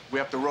here. We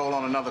have to roll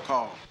on another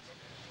call.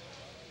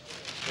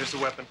 Here's the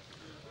weapon.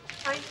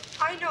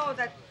 I know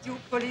that you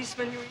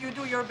policemen, you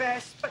do your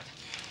best, but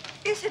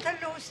is it a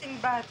losing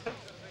battle?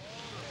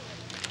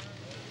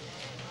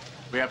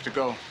 We have to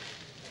go.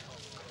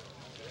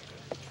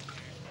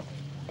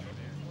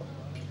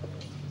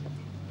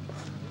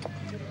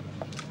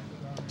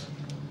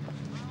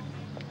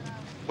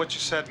 What you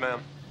said,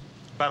 ma'am,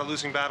 about a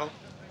losing battle,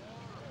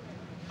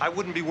 I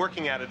wouldn't be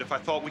working at it if I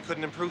thought we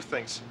couldn't improve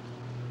things.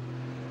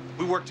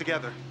 We work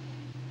together.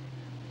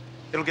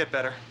 It'll get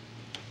better.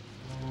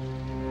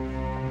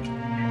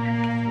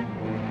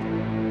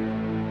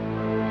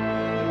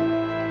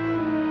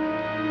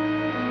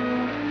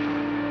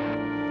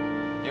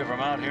 You're from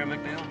out here,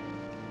 McNeil?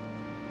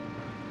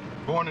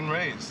 Born and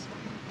raised.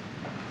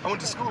 I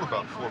went to school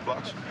about 4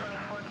 blocks from here.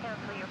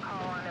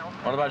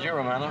 What about you,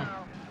 Romano?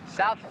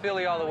 South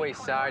Philly all the way,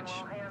 Sarge.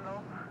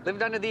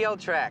 Lived under the L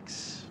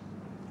tracks.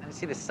 I didn't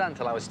see the sun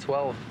till I was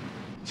 12.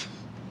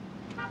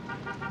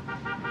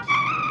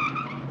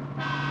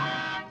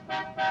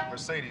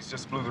 Mercedes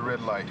just blew the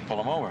red light.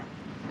 Pull him over.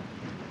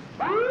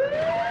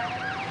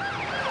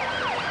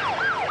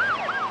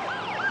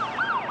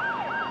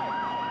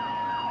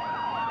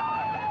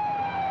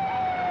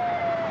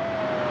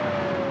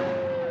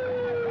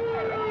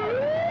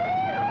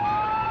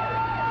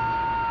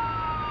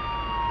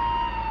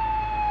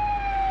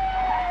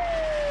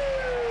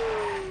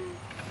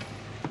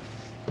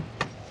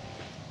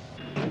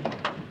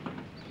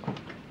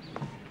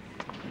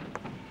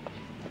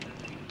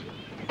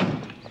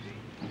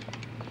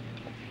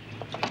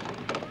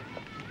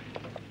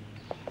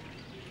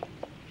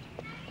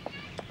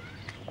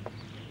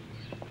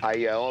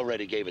 I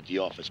already gave it the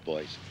office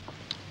boys.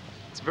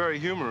 It's very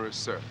humorous,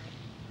 sir.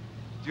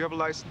 Do you have a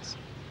license?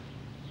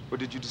 Or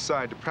did you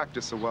decide to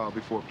practice a while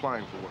before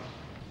applying for one?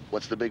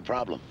 What's the big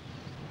problem?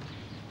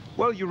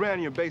 Well, you ran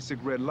your basic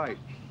red light.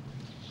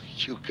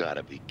 You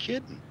gotta be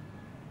kidding.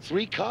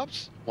 3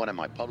 cops? What am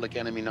I, public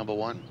enemy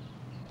 #1?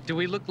 Do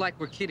we look like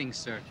we're kidding,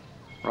 sir?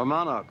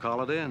 Romano,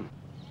 call it in.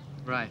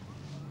 Right.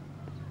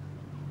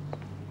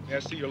 May I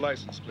see your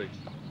license, please?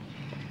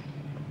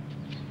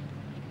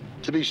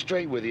 To be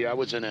straight with you, I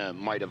was in a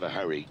mite of a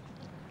hurry.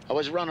 I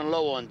was running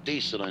low on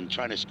diesel and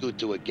trying to scoot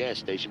to a gas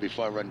station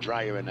before I run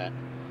dryer in that.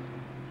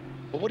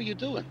 But what are you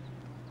doing?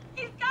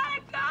 He's got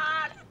a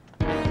gun!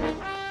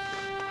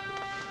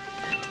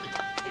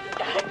 He's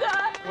got a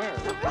gun! Where?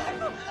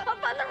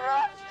 Up on the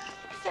roof!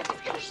 He said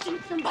he's gonna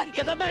shoot somebody.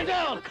 Get that man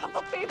down! A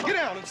couple people. Get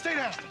down and stay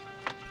down!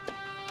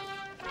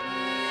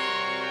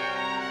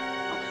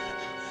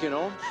 You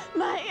know?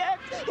 Not yet.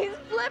 He's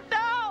flipped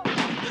out!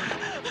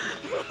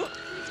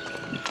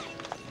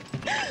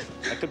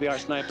 That could be our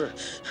sniper.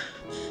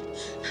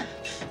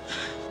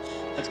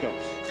 Let's go.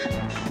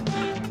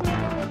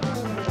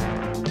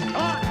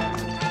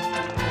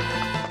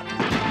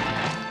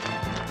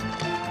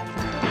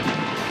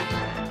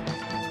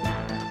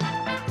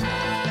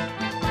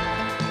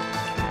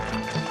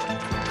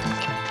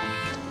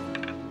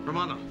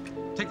 Romano,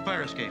 take the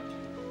fire escape.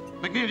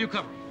 McNeil, you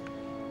cover.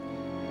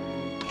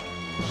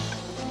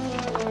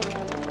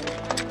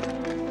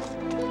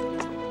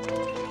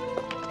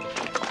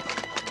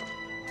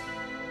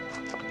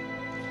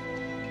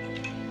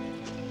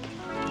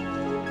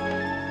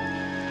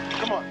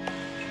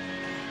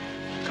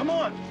 Come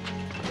on.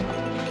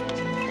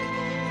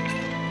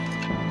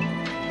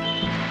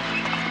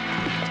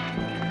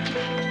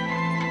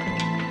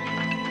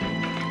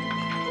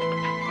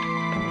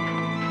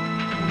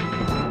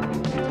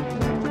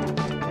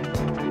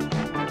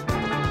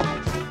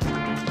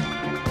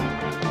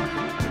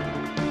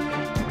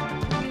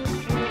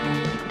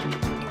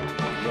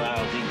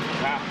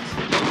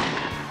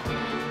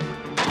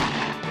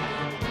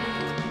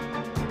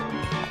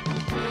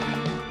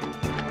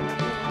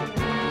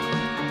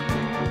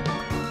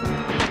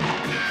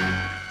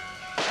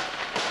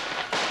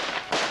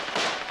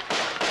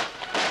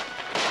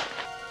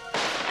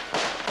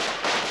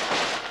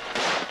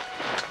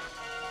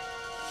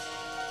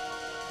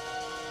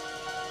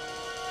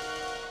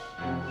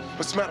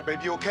 What's the matter,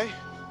 baby? You okay?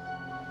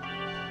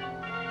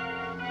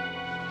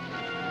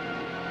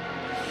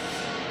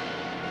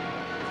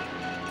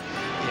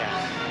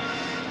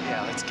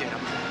 Yeah, let's get him.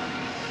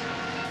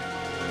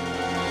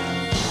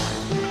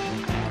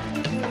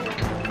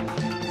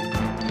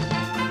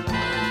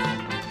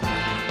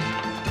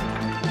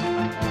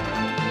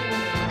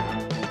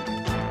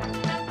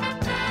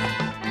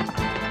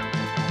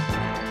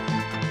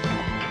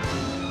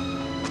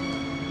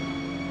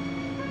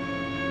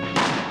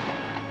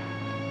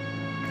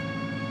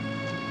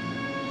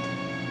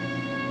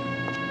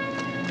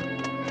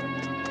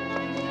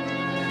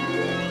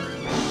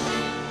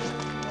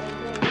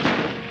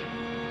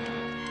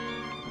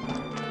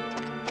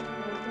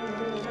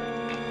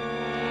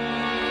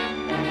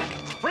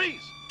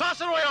 Freeze!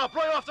 Toss it away off,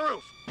 right off the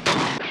roof!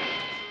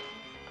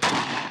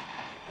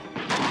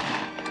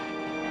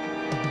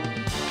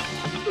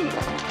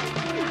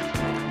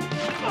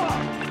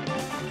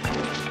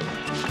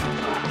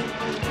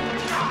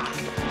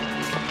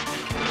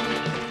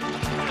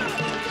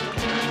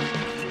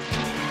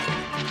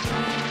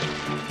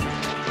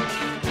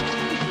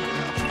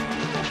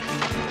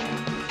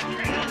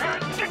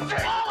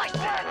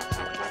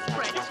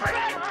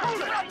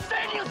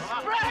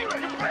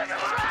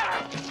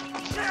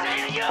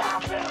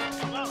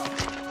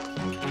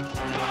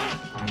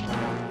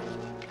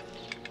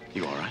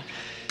 You all right?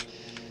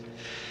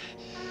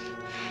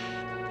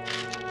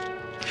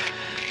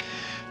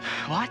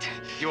 What?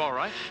 You all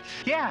right?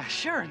 Yeah,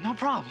 sure, no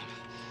problem.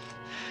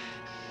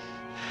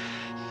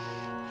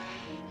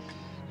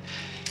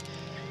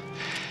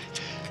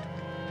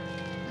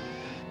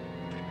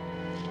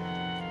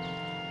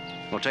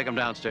 We'll take him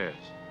downstairs.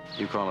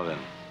 You call it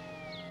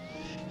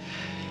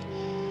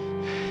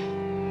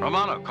in.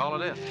 Romano,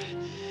 call it in.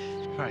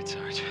 Right,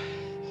 Sarge.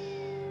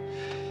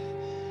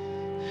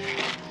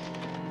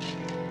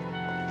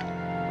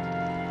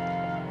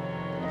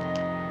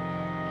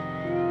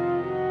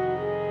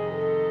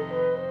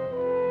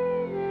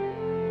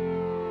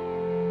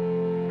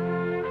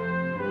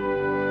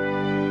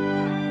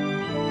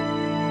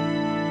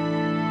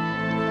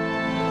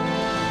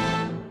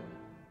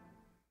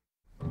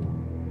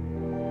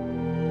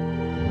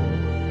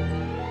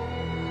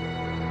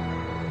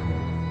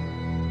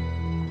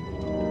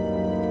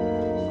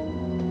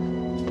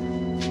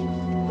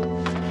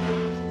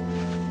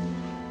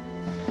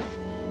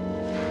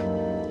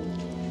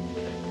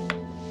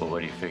 Well,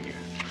 what do you figure?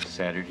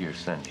 Saturday or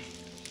Sunday?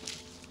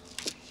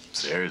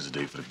 Saturday's the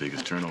day for the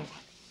biggest turnover.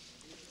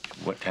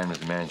 What time does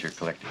the manager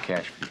collect the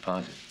cash for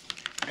deposit?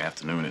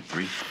 Afternoon at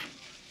 3.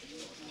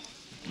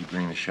 You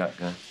bring the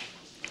shotgun?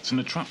 It's in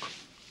the trunk.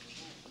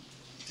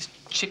 This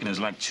chicken is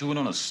like chewing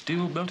on a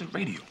steel-belted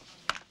radio.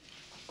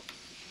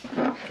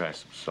 Try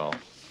some salt.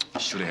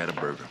 Should have had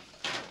a burger.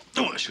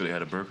 Oh, I should have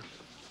had a burger.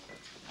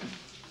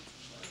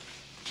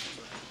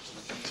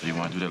 So you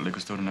want to do that liquor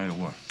store tonight or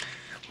what?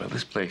 Well,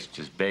 this place is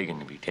just begging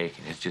to be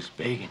taken. It's just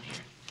begging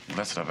here. Well,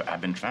 that's what I've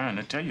been trying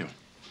to tell you.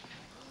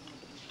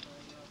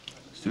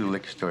 Let's do the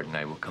liquor store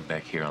tonight. We'll come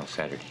back here on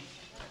Saturday.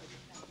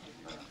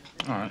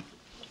 All right.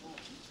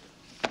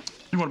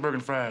 You want a burger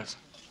and fries?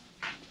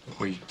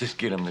 Well, you just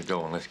get them to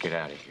go and let's get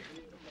out of here.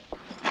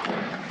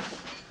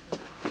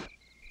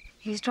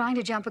 He's trying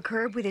to jump a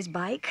curb with his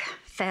bike,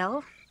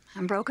 fell,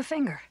 and broke a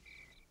finger.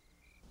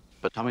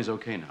 But Tommy's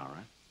okay now,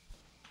 right?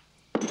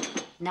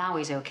 Now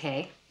he's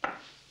okay.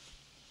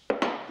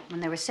 When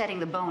they were setting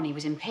the bone, he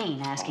was in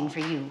pain, asking for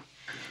you.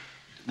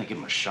 Didn't they give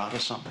him a shot or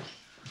something?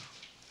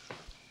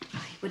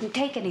 He wouldn't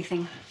take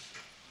anything.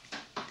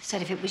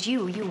 Said if it was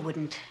you, you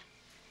wouldn't.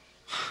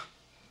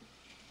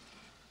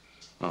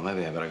 Well,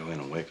 maybe I better go in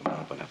and wake him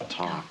up and have a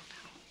talk.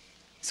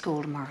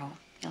 School tomorrow.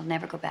 He'll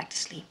never go back to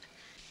sleep.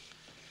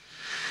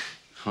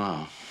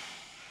 Well,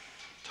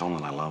 tell him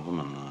that I love him,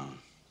 and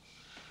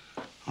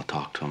I'll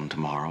talk to him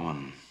tomorrow,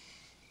 and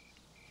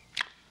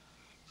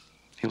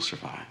he'll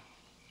survive.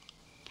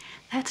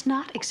 That's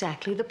not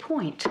exactly the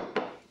point.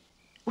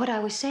 What I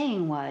was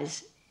saying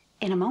was,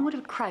 in a moment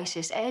of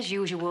crisis, as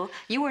usual,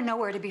 you were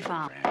nowhere to be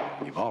found.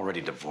 You've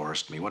already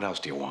divorced me. What else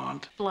do you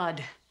want?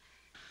 Blood.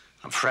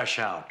 I'm fresh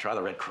out. Try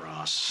the Red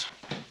Cross.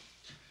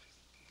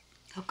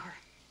 Hooker.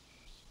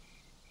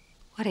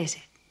 What is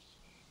it?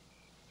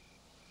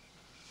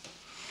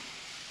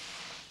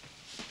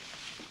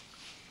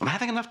 I'm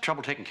having enough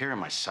trouble taking care of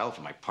myself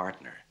and my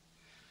partner.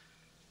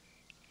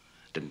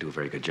 Didn't do a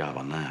very good job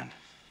on that.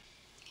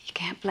 You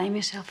can't blame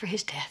yourself for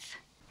his death.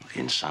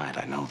 Inside,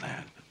 I know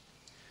that. But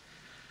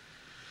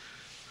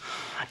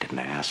I didn't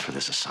ask for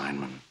this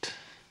assignment.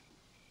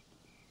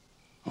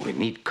 We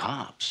need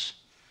cops.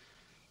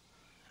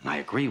 And I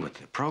agree with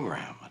the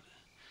program. But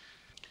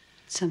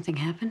Something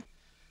happened?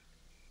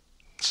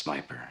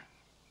 Sniper.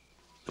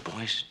 The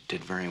boys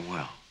did very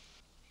well.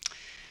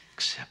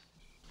 Except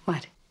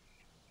What?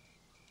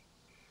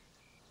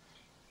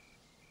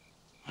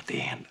 at the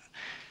end,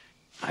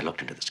 I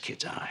looked into this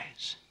kid's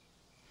eyes.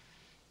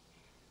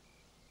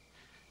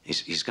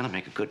 He's gonna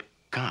make a good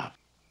cop.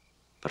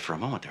 But for a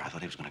moment there, I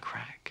thought he was gonna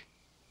crack.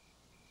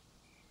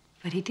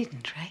 But he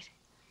didn't, right?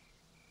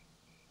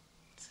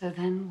 So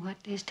then what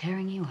is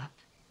tearing you up?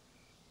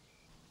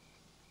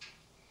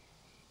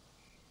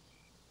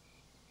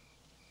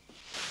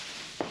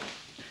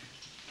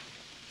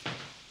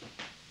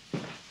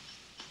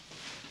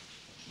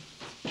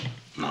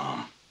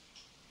 No.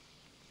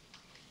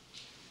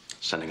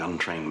 Sending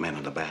untrained men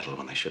into battle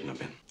when they shouldn't have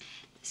been.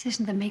 This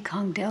isn't the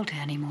Mekong Delta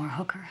anymore,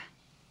 Hooker.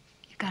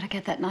 You gotta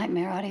get that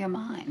nightmare out of your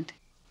mind.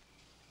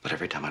 But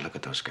every time I look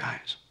at those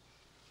guys,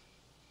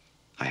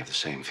 I have the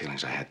same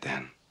feelings I had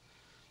then.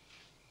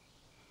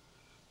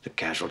 The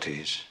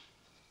casualties,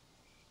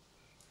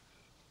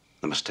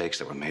 the mistakes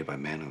that were made by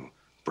men who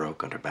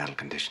broke under battle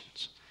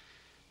conditions.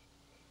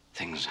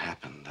 Things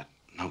happened that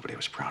nobody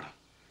was proud of.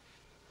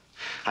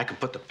 I can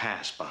put the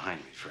past behind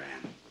me, Fran.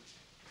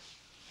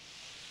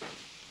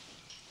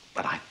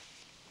 But I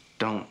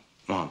don't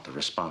want the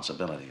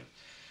responsibility of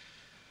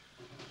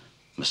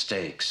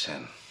mistakes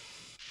and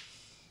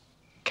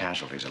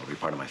casualties that'll be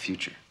part of my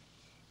future.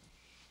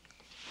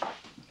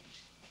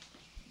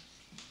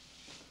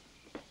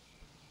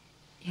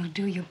 You'll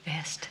do your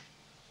best.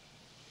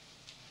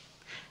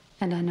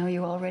 And I know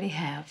you already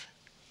have.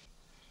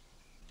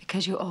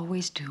 Because you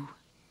always do.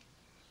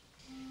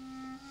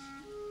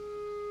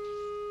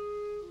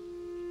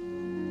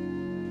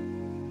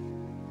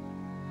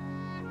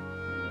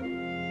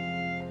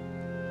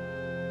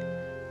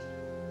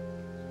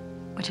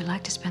 Would you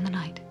like to spend the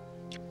night?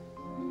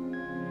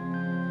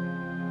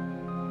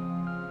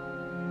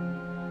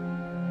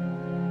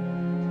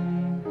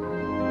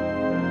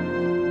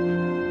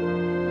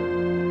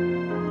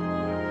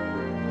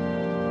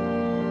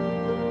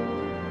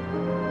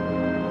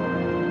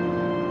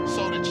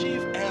 So the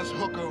chief asked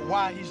Hooker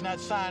why he's not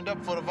signed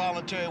up for the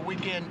voluntary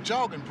weekend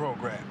jogging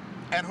program.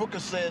 And Hooker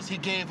says he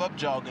gave up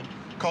jogging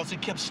because he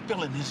kept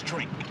spilling his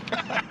drink.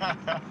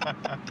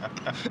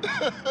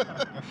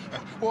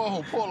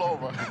 Whoa, pull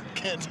over.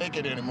 Can't take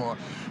it anymore.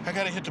 I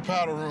gotta hit the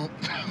powder room.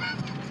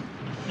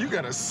 You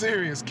got a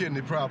serious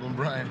kidney problem,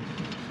 Brian.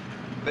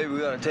 Maybe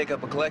we ought to take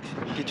up a collection,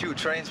 get you a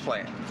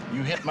transplant.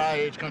 You hit my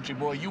age, country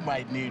boy, you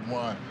might need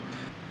one.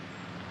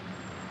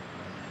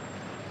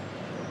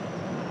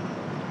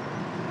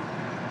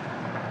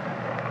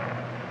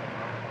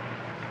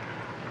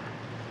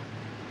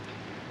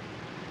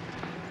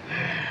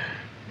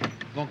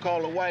 Gonna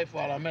call the wife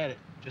while I'm at it.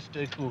 Just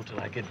stay cool till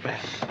I get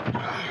back.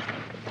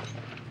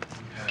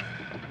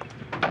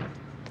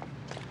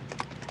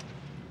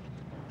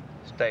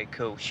 Stay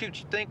cool.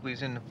 Shoot, you think we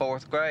was in the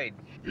 4th grade.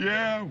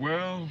 Yeah,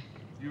 well,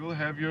 you'll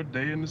have your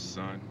day in the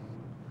sun.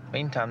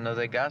 Meantime, though,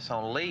 they got us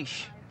on a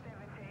leash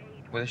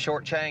with a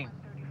short chain.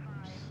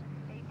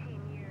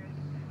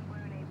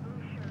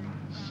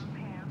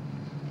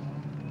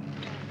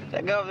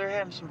 That guy over there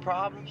having some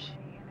problems?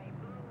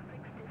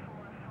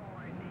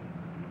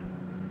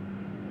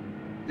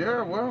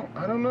 Yeah, well,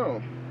 I don't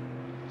know.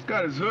 He's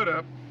got his hood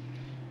up.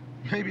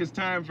 Maybe it's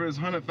time for his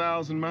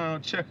 100,000-mile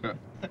checkup.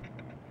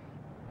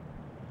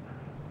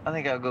 I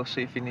think I'll go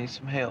see if he needs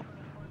some help.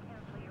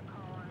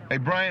 Hey,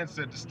 Brian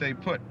said to stay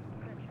put.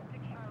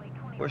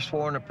 We're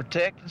sworn to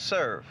protect and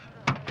serve.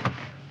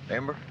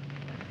 Remember?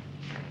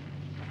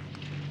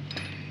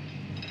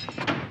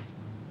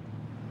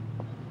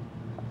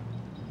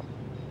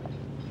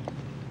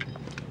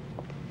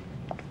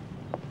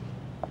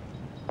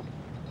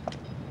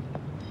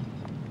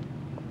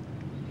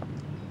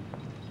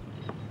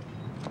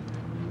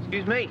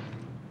 Excuse me.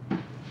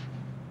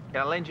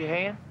 Can I lend you a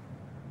hand?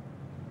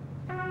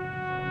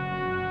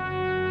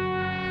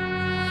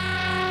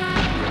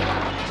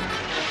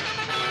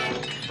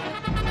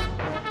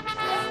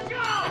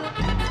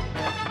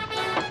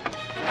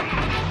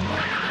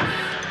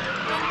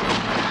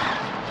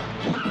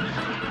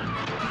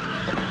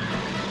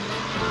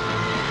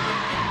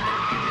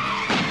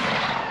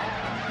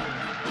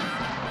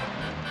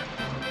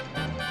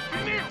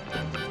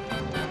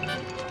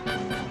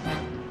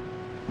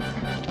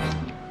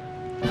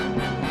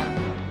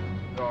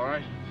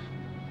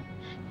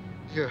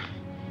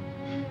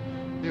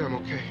 Yeah, I'm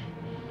okay.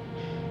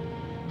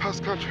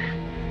 How's country?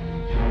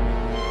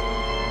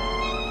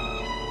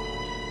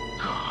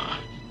 God.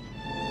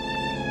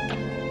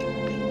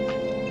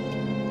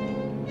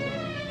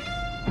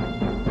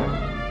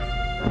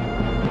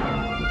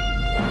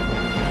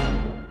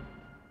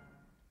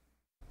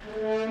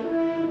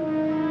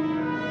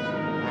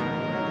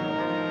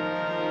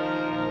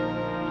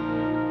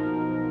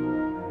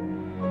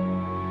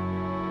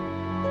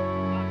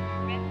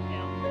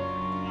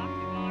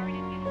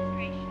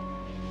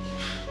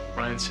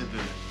 Brian said the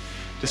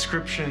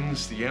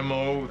descriptions, the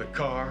MO, the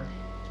car,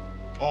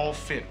 all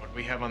fit what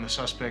we have on the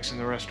suspects in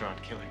the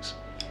restaurant killings.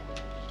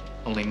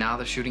 Only now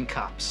they're shooting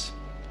cops.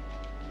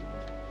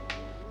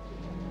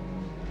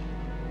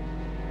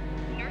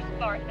 Nurse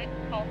Bartlett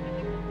called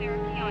physical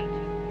therapy on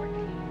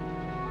 214.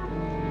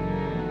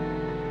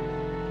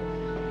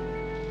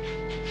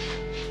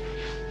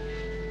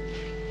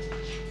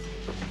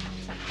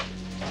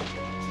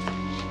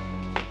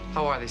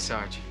 How are they,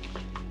 Sarge?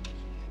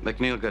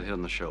 McNeil got hit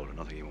on the shoulder.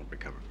 Nothing he won't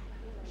recover from.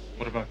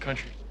 What about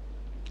Country?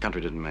 Country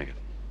didn't make it.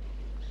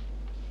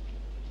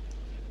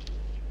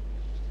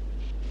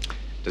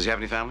 Does he have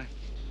any family?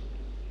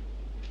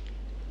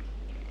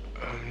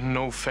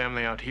 No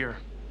family out here.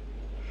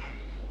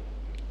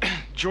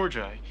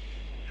 Georgia,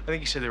 I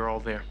think he said they were all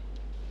there.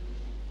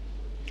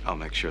 I'll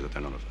make sure that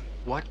they're notified.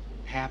 What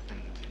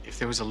happened? If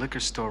there was a liquor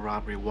store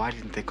robbery, why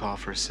didn't they call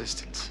for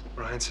assistance?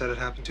 Brian said it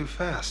happened too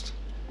fast.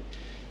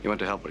 He went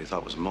to help what he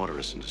thought was a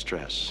motorist in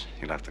distress.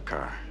 He left the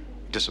car.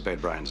 He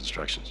disobeyed Brian's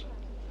instructions.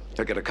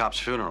 He'll get a cop's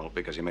funeral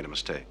because he made a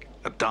mistake.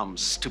 A dumb,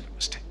 stupid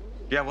mistake.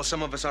 Yeah, well,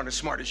 some of us aren't as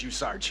smart as you,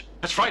 Sarge.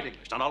 That's right,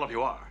 English. Not all of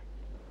you are.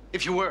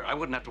 If you were, I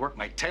wouldn't have to work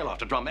my tail off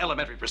to drum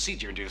elementary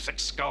procedure into your thick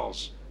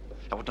skulls.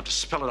 I wouldn't have to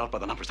spell it out by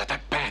the numbers that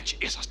that badge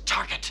is a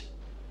target.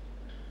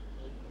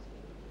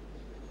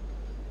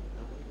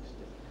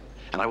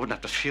 And I wouldn't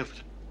have to feel that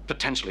a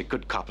potentially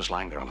good cop is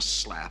lying there on a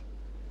slab.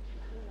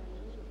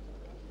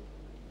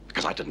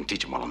 Because I didn't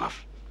teach him well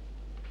enough.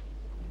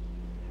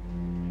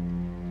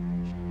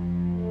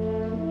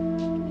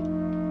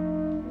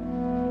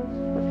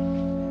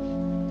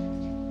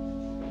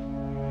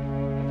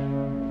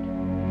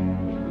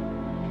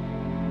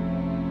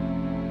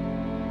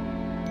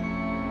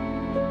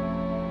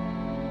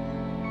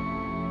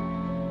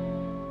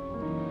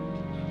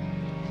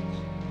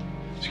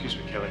 Excuse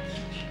me, Kelly.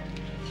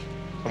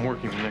 I'm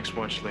working the next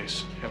watch,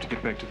 Lace. I have to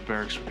get back to the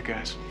barracks with the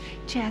guys.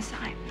 Jess,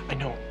 I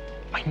know.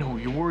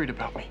 You're worried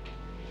about me.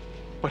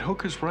 But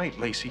Hooker's right,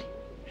 Lacey.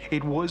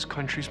 It was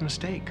Country's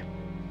mistake.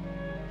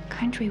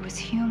 Country was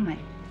human.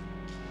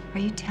 Are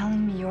you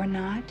telling me you're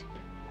not?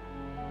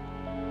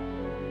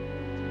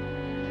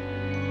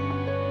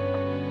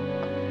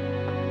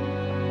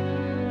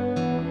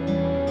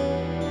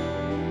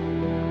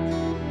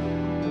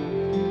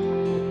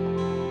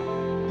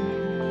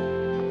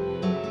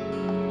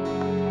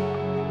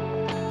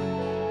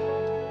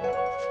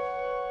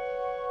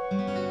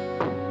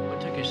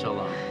 So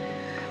long.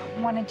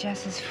 One of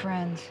Jess's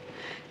friends,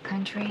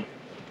 Country,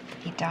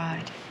 he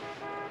died.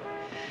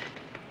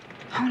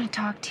 I want to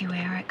talk to you,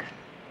 Eric.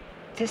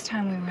 This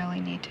time we really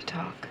need to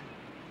talk.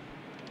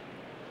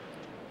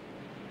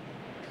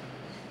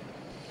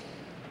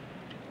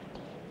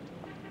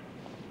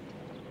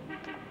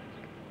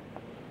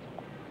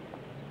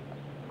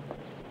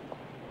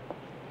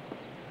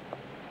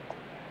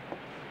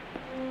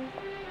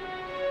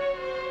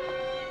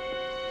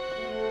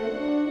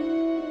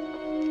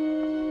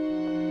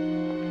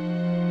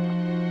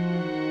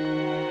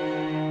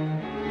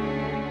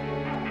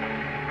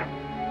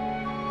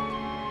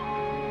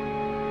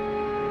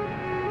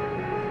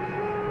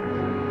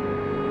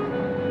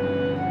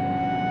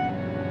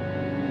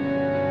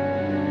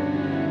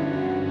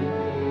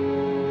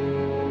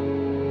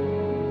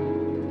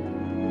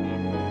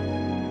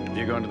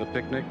 You going to the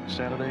picnic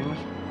Saturday, English?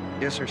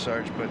 Yes, sir,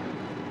 Sarge, but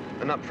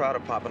I'm not proud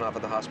of popping off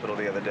at the hospital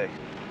the other day.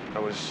 I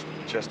was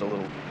just a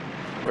little...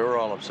 We were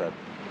all upset.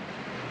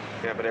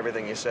 Yeah, but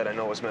everything you said I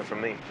know was meant for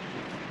me.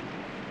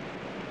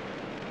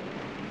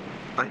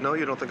 I know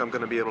you don't think I'm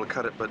going to be able to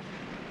cut it, but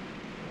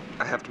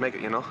I have to make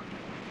it, you know?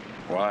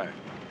 Why?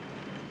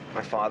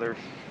 My father,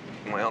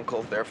 my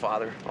uncle, their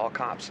father, all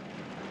cops.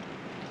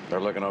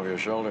 They're looking over your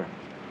shoulder.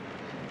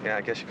 Yeah,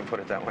 I guess you can put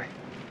it that way.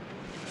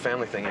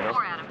 Family thing, you know?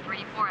 4 Adam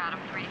 3, 4 Adam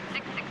 3,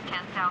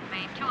 6610 South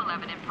Main,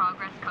 211 in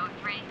progress, code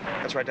 3.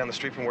 That's right down the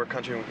street from where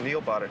Country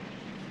Neil bought it.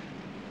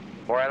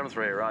 4 Adam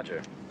 3,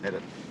 roger. Hit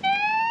it.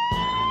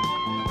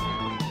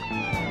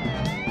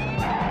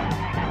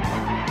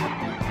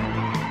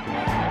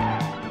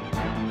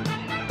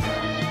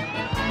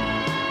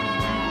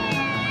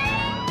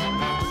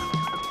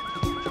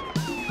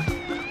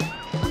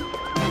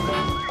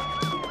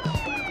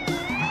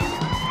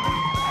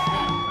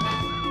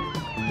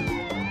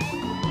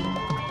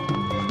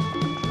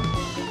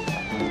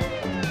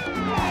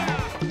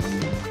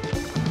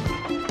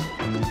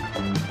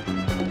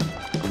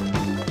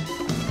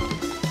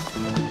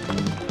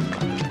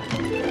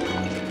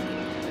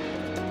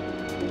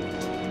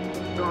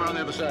 On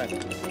the other side.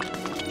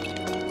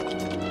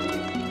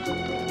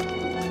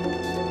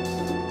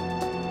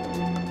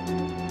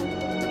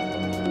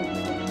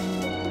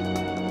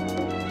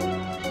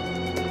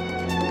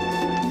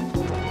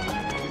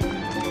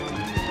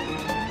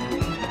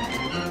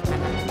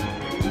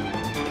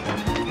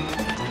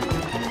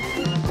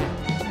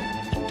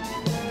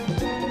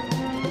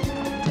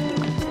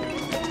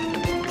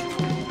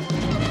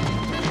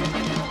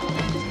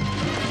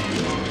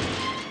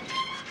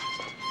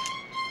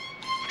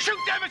 Shoot,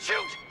 damn it,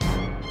 shoot!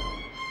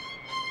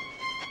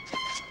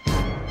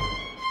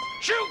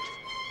 Shoot!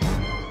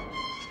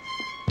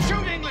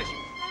 Shoot, English!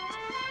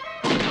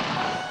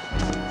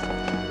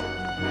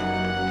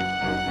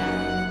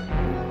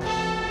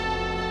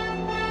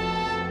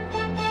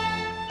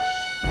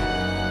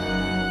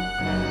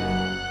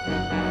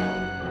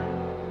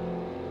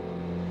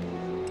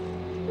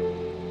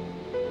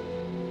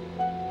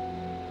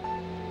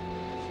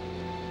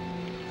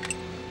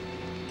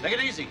 Take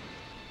it easy.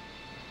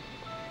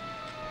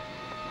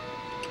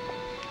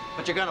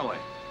 Put your gun away.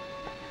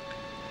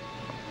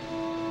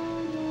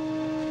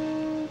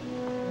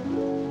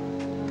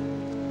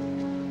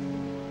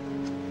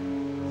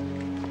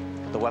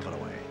 Put the weapon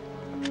away.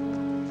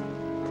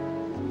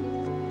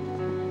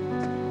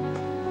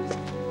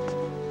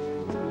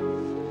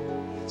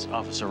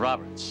 Officer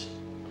Roberts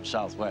from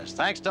Southwest.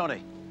 Thanks,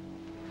 Tony.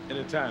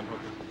 Anytime,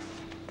 Hooker.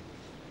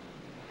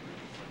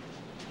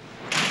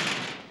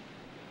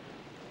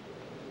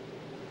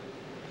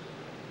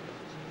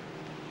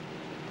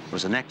 It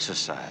was an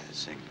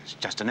exercise, English.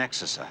 Just an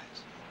exercise.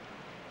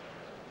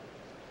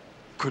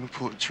 Couldn't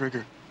pull the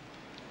trigger.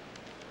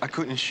 I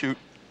couldn't shoot.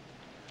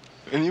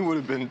 And you would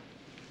have been...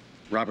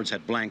 Roberts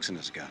had blanks in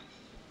his gun.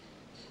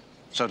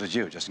 So did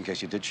you, just in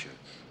case you did shoot.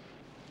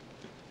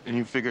 And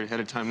you figured ahead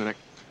of time that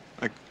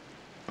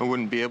I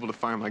wouldn't be able to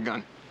fire my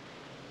gun.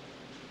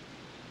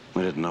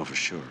 We didn't know for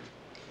sure.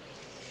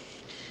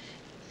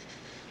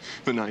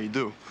 But now you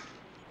do.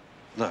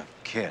 Look,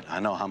 kid, I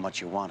know how much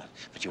you want it,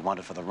 but you want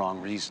it for the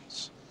wrong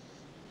reasons.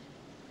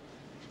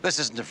 This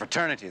isn't a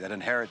fraternity that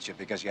inherits you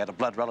because you had a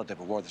blood relative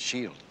who wore the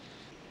shield.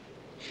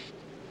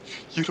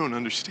 You don't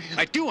understand.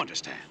 I do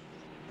understand.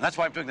 And that's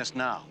why I'm doing this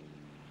now.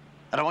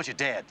 I don't want you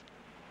dead.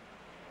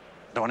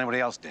 I don't want anybody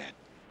else dead.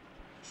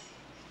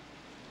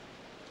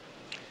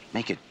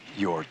 Make it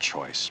your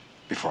choice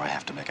before I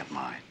have to make it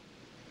mine.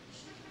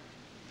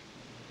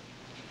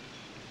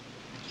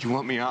 You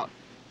want me out?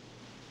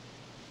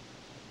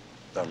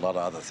 There are a lot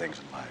of other things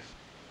in life.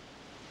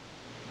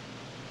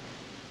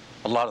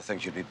 A lot of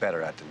things you'd be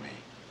better at than me.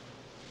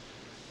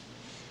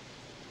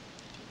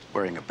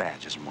 Wearing a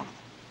badge isn't one of them.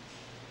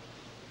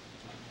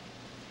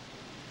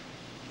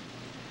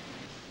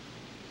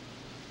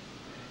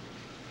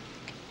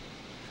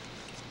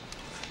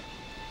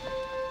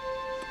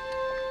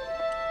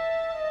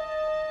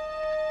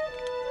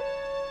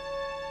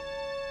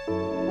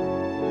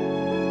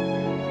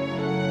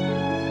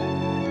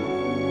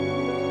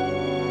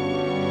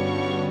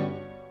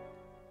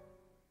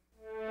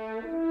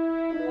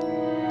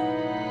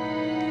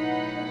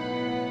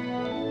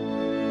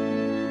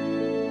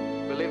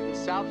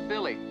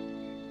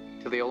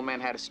 The old man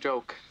had a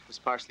stroke, was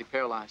partially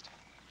paralyzed.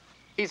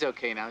 He's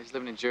okay now. He's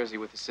living in Jersey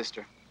with his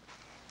sister.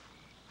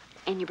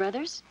 And your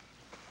brothers?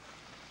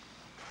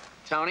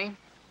 Tony,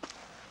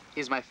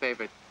 he's my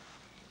favorite.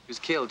 He was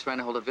killed trying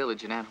to hold a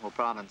village in Anhol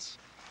province.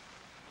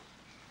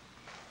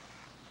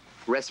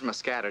 The rest of them are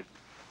scattered.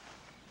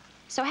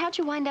 So how'd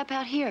you wind up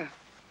out here?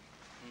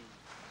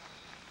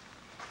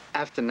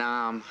 After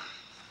Nam,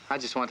 I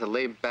just want to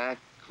lay back,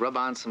 rub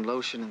on some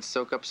lotion, and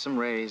soak up some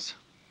rays.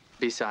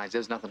 Besides,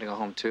 there's nothing to go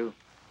home to.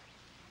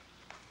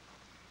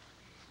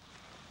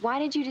 Why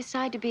did you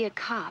decide to be a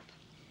cop?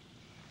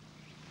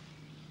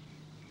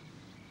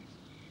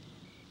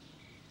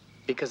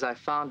 Because I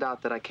found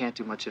out that I can't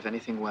do much of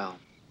anything well,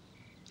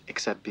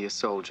 except be a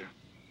soldier.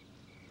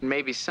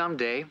 Maybe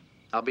someday,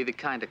 I'll be the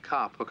kind of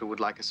cop Hooker would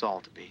like us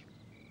all to be.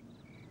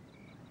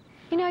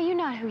 You know, you're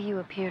not who you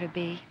appear to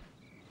be.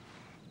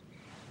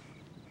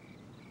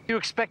 You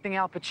expecting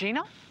Al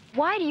Pacino?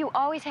 Why do you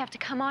always have to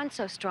come on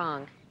so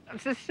strong? I'm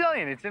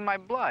Sicilian. It's in my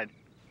blood.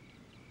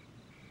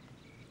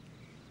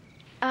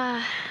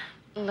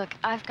 Look,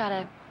 I've got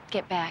to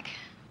get back.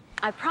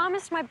 I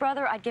promised my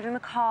brother I'd give him a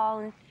call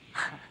and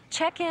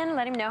check in,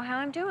 let him know how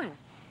I'm doing.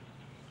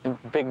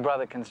 Big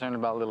brother concerned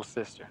about little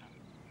sister.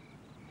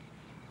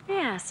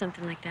 Yeah,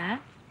 something like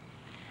that.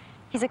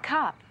 He's a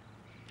cop.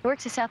 He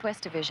works the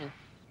Southwest Division.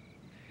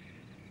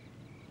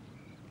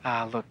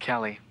 Look,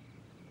 Kelly,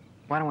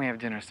 why don't we have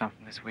dinner or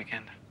something this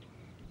weekend?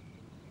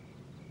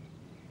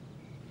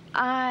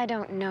 I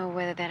don't know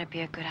whether that'd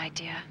be a good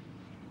idea.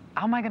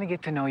 How am I going to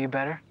get to know you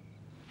better?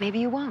 Maybe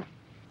you won't.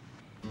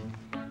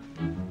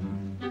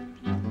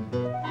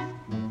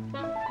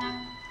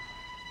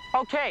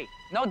 Okay,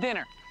 no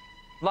dinner.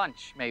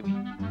 Lunch, maybe.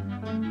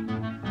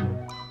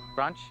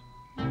 Brunch?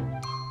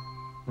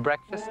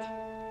 Breakfast?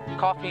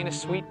 Coffee and a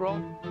sweet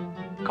roll?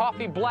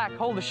 Coffee black,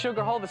 hold the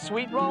sugar, hold the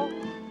sweet roll?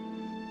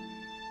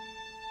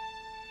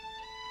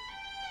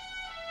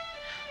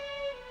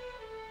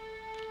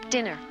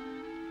 Dinner.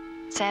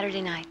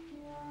 Saturday night.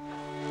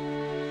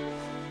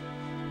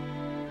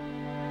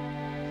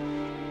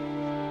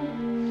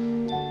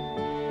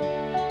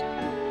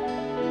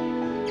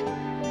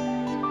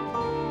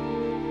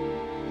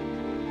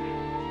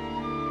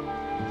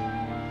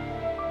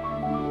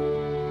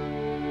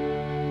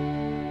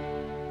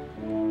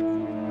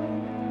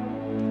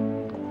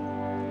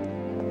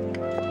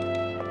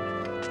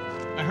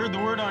 I heard the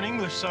word on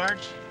English,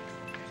 Sarge.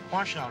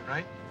 Washout,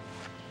 right?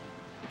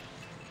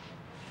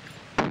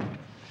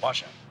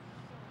 Washout.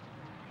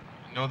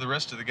 I know the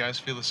rest of the guys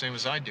feel the same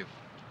as I do.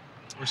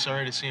 We're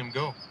sorry to see him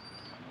go.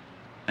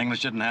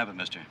 English didn't have it,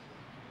 mister.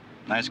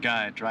 Nice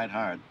guy, tried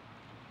hard.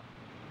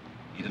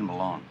 He didn't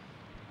belong.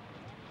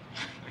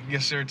 I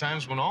guess there are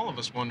times when all of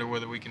us wonder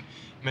whether we can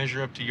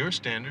measure up to your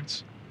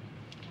standards,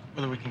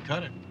 whether we can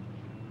cut it.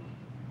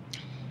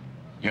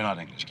 You're not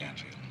English,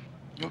 Canfield.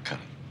 You'll cut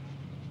it.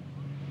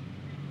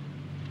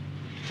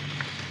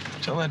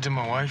 Tell that to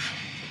my wife.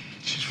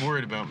 She's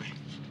worried about me.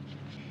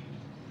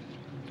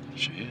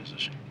 She is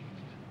she?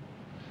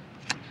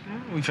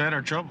 Well, we've had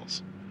our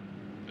troubles.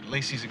 But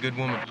Lacey's a good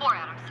woman. 4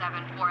 Adam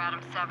 7, 4 Adam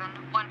 7,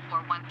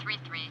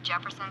 14133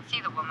 Jefferson.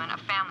 See the woman, a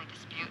family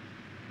dispute.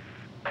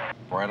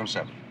 4 Adam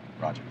 7.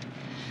 Roger.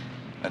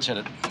 Let's hit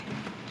it.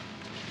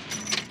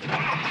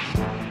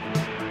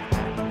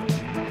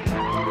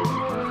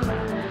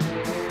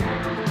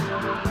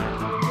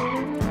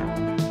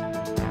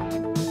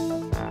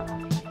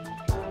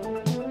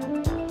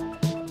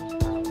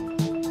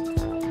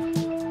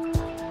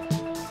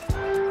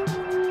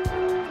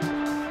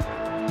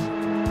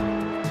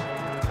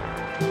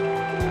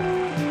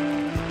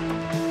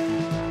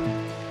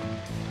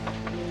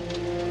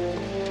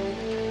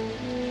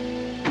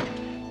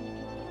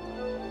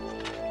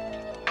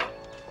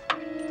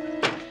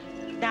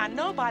 Now,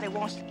 nobody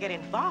wants to get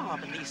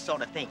involved in these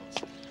sort of things,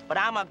 but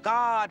I'm a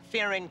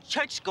God-fearing,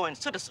 church-going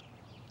citizen.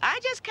 I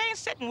just can't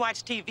sit and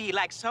watch TV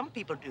like some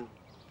people do.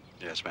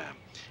 Yes, ma'am.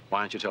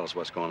 Why don't you tell us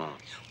what's going on?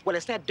 Well,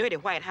 it's that dirty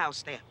White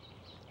House there.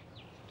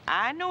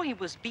 I know he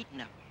was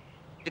beaten up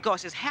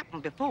because it's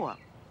happened before.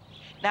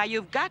 Now,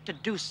 you've got to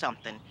do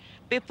something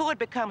before it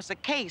becomes a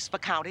case for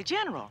County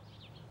General.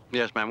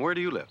 Yes, ma'am. Where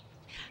do you live?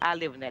 I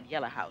live in that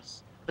yellow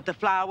house. But the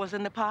flowers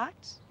in the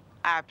pots,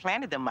 I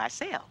planted them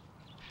myself.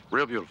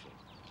 Real beautiful.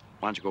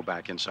 Why don't you go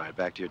back inside,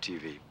 back to your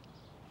TV,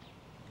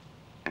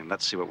 and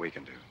let's see what we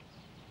can do.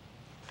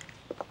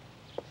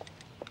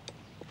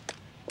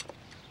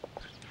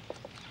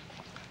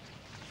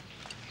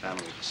 Down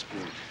with the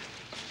spoon.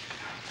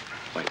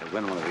 I'd like to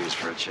win one of these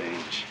for a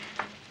change.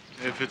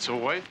 If it's a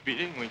wife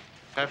beating, we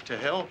have to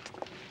help.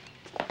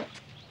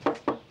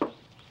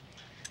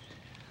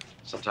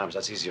 Sometimes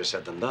that's easier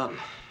said than done,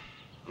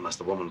 unless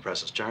the woman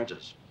presses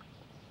charges.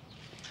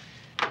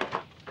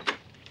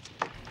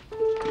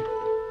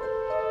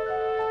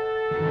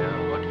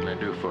 Yeah, what can I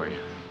do for you?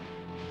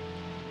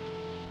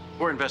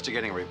 We're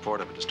investigating a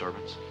report of a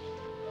disturbance.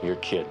 You're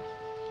kidding.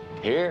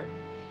 Here?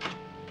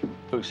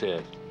 Who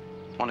said?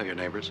 One of your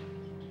neighbors.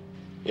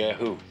 Yeah,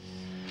 who?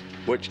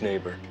 Which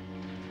neighbor?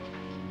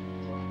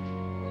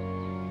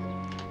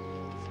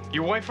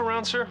 Your wife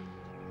around, sir?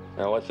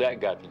 Now, what's that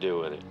got to do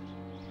with it?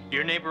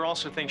 Your neighbor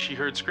also thinks she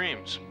heard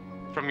screams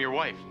from your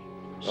wife.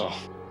 Oh.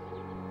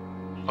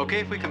 Okay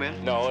if we come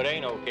in? No, it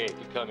ain't okay if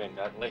you come in,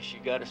 not unless you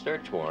got a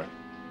search warrant.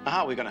 Now,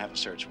 how are we going to have a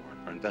search warrant?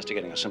 We're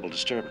investigating a simple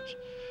disturbance.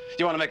 If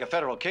you want to make a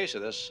federal case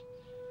of this,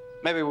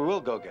 maybe we will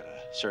go get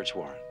a search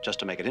warrant, just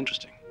to make it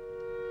interesting.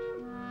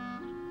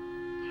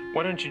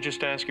 Why don't you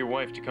just ask your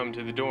wife to come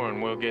to the door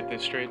and we'll get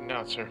this straightened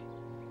out, sir?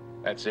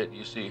 That's it.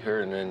 You see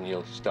her and then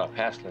you'll stop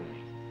hassling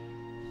me.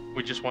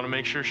 We just want to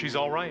make sure she's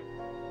all right.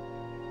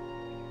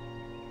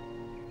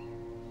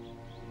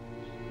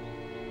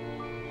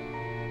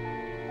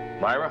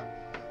 Myra?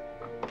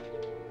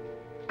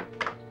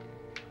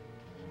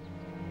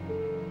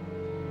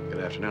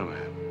 Good afternoon,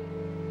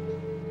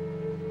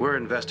 ma'am. We're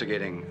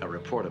investigating a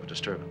report of a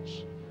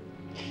disturbance.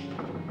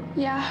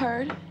 Yeah, I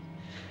heard.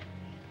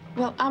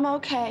 Well, I'm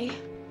okay.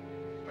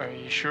 Are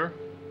you sure?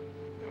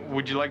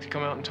 Would you like to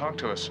come out and talk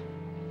to us?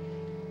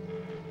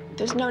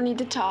 There's no need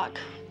to talk.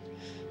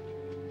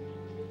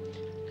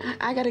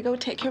 I gotta go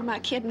take care of my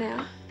kid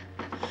now.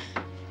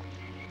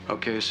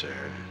 Okay, sir.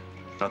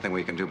 Nothing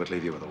we can do but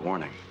leave you with a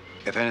warning.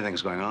 If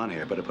anything's going on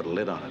here, better put a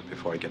lid on it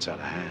before it gets out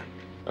of hand.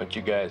 Don't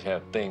you guys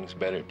have things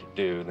better to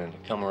do than to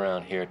come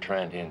around here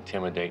trying to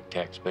intimidate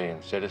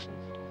tax-paying citizens?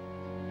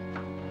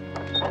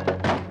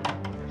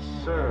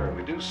 Sir,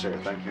 we do, sir.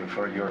 Thank you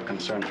for your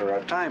concern for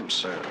our time,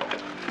 sir.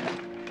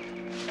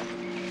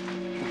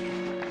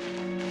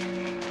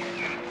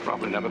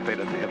 Probably never paid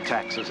a day of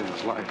taxes in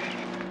his life.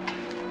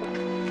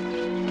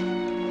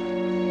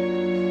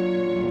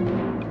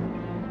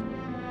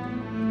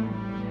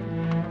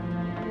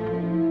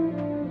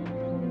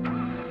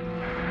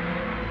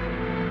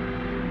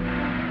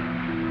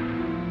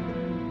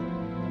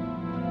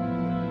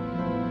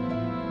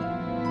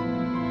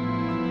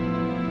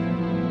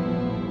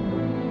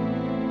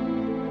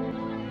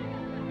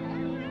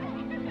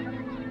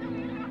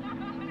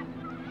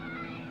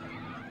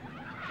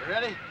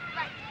 Ready?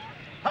 Hut,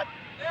 hut,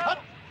 hut.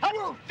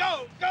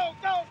 Go, go,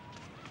 go.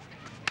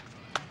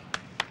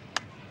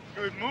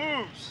 Good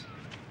moves.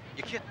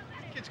 You kid?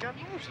 Kid's got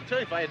moves. I tell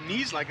you, if I had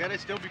knees like that, I'd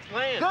still be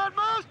playing. Good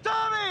moves,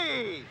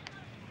 Tommy!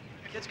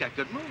 Kid's got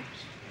good moves.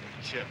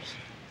 Chips.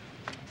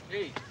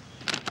 Hey,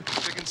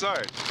 Chicken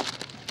Sarge.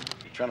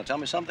 You trying to tell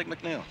me something,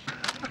 McNeil?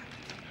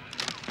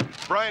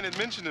 Brian had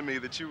mentioned to me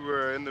that you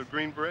were in the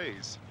Green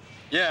Berets.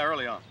 Yeah,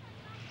 early on.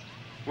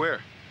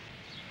 Where?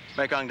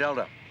 Mekong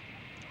Delta.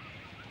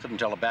 Couldn't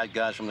tell the bad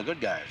guys from the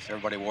good guys.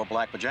 Everybody wore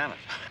black pajamas.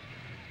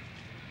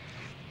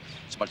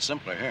 It's much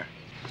simpler here.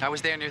 I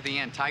was there near the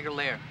end. Tiger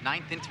Lair,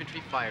 9th Infantry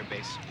Fire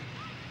Base.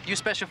 You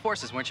Special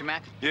Forces, weren't you,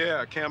 Mac?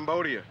 Yeah,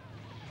 Cambodia.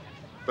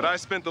 But I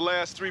spent the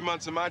last 3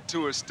 months of my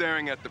tour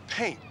staring at the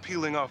paint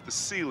peeling off the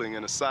ceiling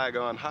in a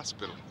Saigon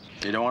hospital.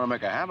 You don't want to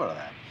make a habit of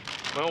that.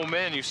 My old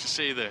man used to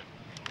say the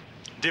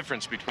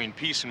difference between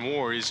peace and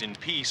war is in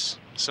peace,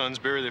 sons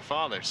bury their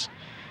fathers.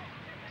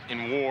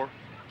 In war,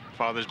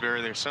 fathers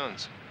bury their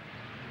sons.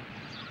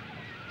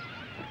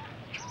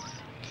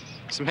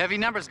 Some heavy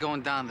numbers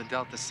going down the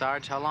Delta,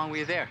 Sarge. How long were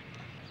you there?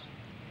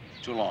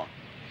 Too long.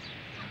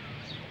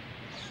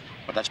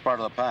 But that's part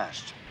of the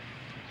past.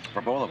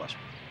 For both of us.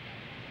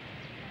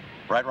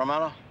 Right,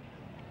 Romano?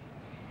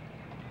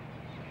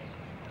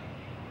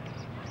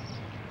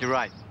 You're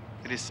right.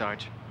 It is,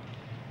 Sarge.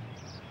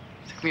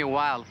 Took me a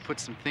while to put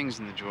some things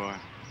in the drawer,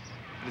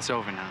 but it's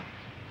over now.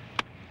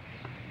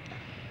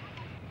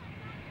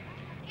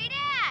 Hey,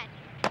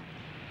 Dad!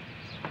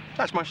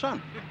 That's my son.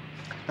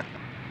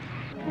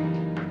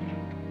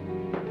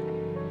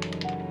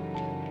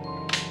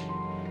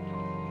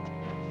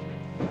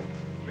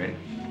 Ready?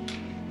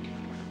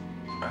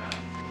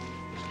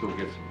 Let's go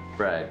get some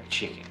fried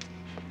chicken.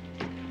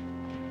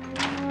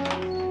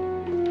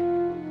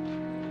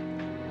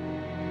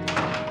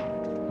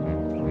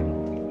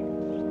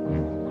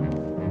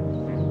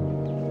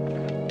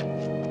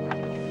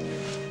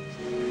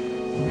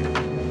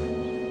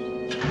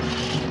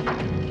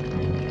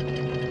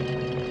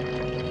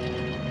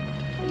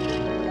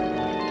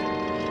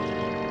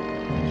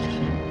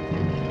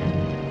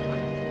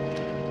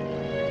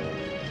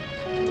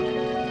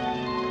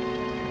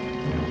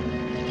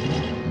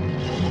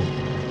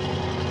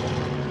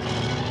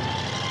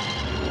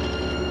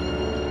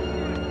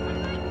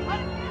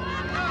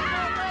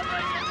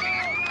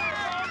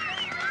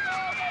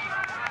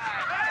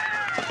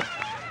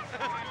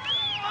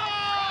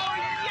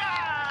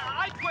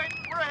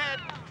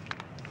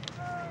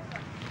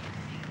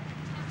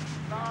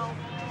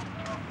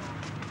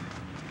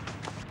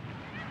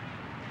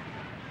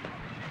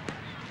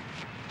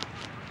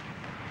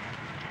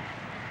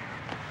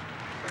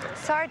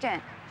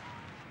 Sergeant.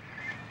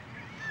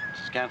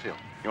 Mrs. Canfield,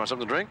 you want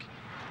something to drink?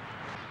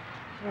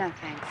 No,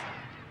 thanks.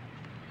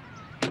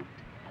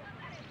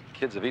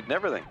 Kids have eaten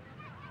everything.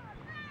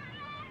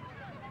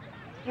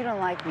 You don't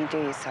like me, do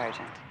you,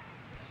 Sergeant?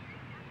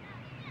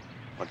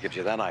 What gives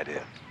you that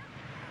idea?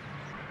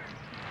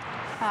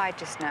 Oh, I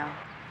just know.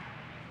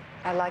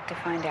 I'd like to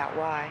find out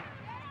why.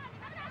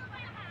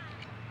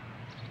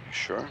 You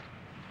sure?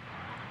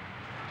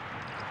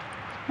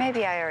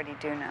 Maybe I already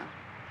do know.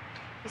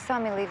 You saw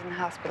me leaving the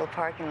hospital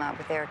parking lot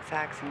with Eric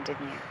Saxon,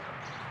 didn't you?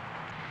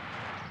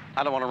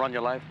 I don't want to run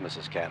your life,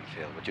 Mrs.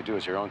 Canfield. What you do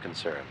is your own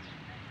concern.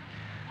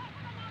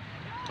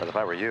 But if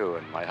I were you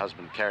and my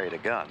husband carried a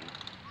gun,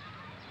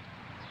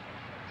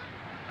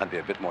 I'd be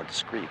a bit more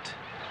discreet.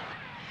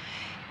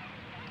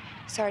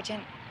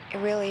 Sergeant, it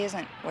really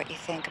isn't what you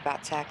think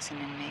about Saxon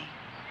and me.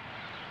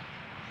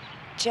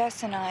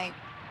 Jess and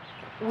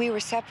we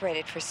were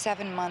separated for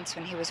 7 months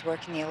when he was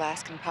working the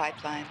Alaskan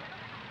pipeline.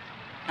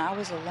 And I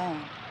was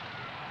alone.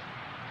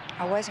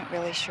 I wasn't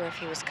really sure if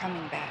he was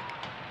coming back.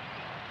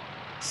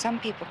 Some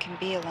people can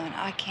be alone.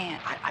 I can't.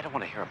 I don't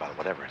want to hear about it,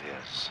 whatever it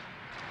is.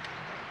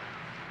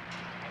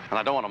 And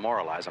I don't want to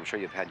moralize. I'm sure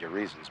you've had your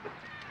reasons, but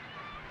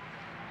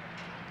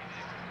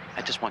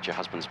I just want your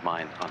husband's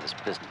mind on his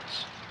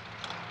business,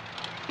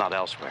 not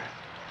elsewhere.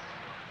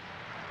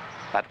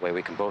 That way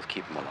we can both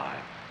keep him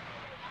alive.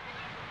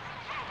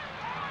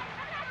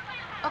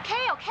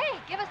 Okay,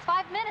 give us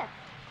 5 minutes.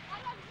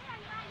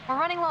 We're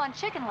running low on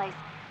chicken lace,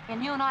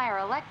 and you and I are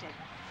elected.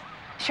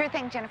 Sure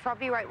thing, Jennifer. I'll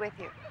be right with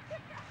you.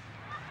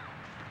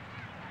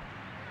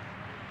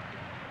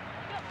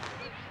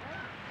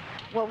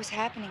 What was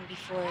happening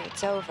before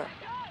it's over?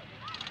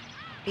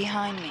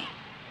 Behind me.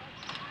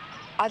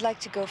 I'd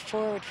like to go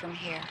forward from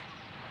here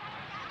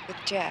with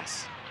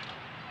Jess.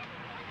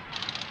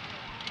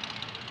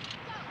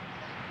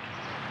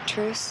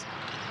 Truce?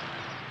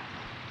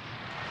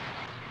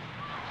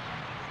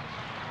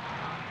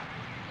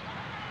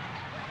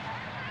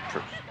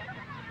 Truce.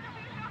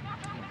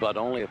 But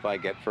only if I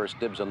get first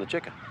dibs on the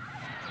chicken.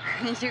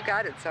 You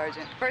got it,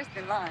 Sergeant. First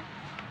in line.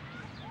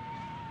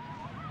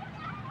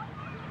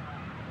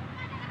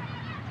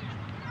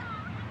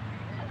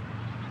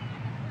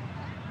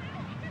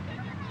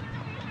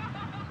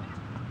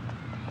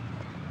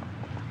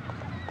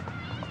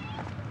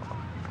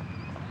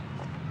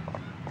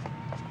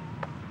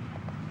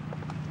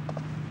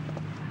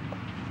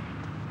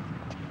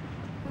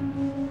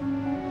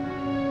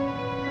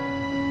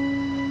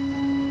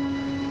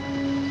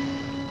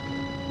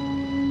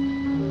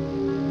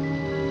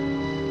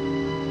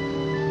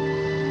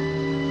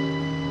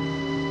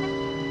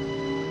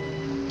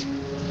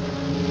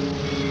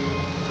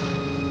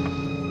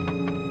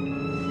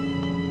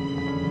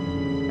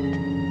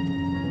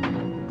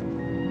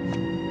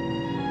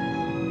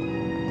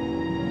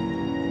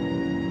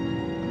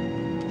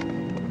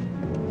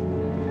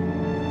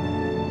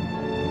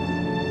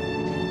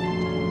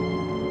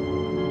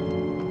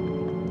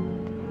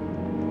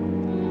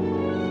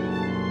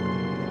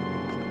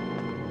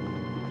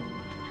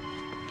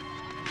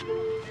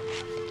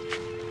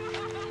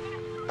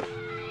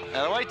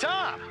 Anyway,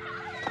 Tom.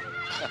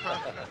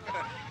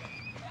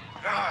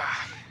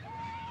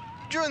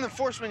 You're in the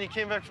force when you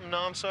came back from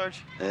Nam,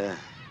 Sarge? Yeah.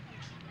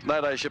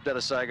 Night I shipped out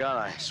of Saigon,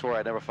 I swore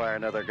I'd never fire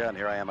another gun.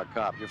 Here I am, a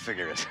cop. You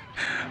figure it.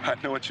 I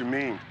know what you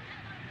mean.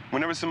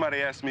 Whenever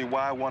somebody asks me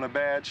why I want a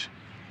badge,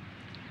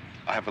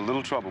 I have a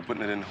little trouble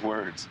putting it into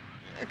words.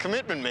 A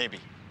commitment, maybe.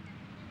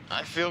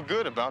 I feel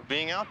good about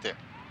being out there,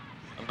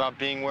 about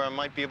being where I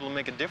might be able to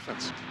make a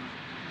difference.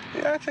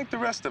 Yeah, I think the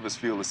rest of us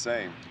feel the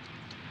same.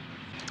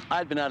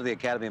 I'd been out of the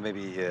academy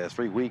maybe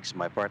 3 weeks.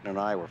 My partner and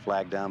I were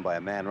flagged down by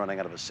a man running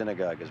out of a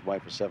synagogue. His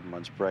wife was 7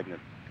 months pregnant.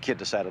 The kid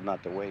decided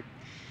not to wait.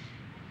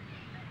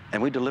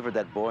 And we delivered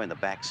that boy in the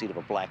back seat of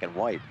a black and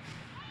white.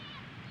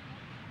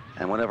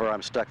 And whenever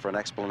I'm stuck for an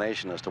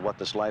explanation as to what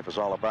this life is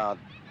all about,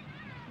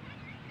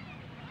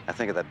 I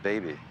think of that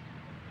baby.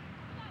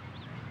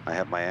 I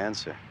have my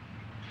answer.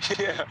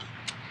 Yeah.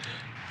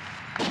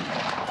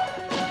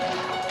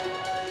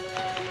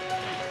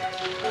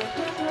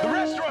 The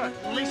restaurant!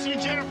 Lacey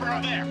and Jennifer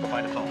are there.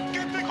 By the phone.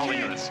 Get the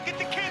kids! Get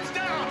the kids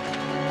down!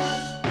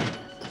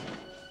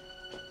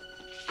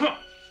 Come on.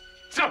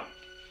 So.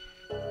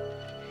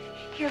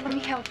 Here, let me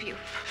help you.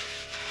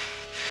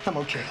 I'm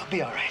okay. I'll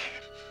be all right.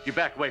 You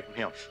back away from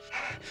him.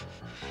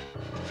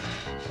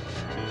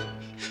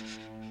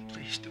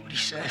 Please do what he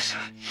says.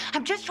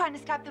 I'm just trying to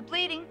stop the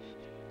bleeding.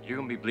 You're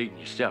gonna be bleeding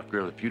yourself,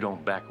 girl, if you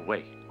don't back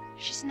away.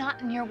 She's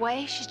not in your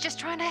way. She's just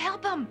trying to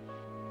help him.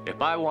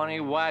 If I want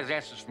any wise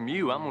answers from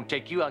you, I'm gonna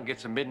take you out and get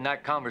some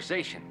midnight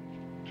conversation.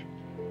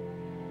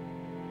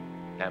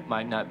 That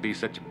might not be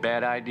such a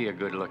bad idea,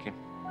 good looking.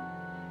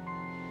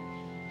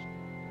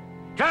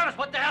 Travis,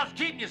 what the hell's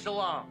keeping you so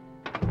long?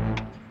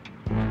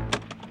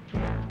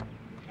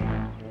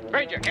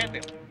 Granger,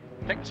 Canfield,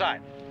 take the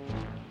side.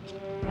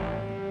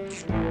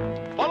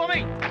 Follow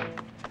me.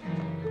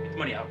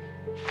 Money out.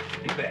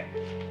 Big bag.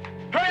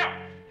 Hurry up!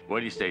 What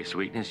do you say,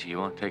 sweetness? You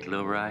want to take a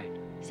little ride?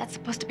 Is that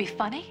supposed to be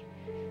funny?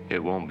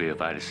 It won't be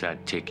if I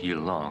decide to take you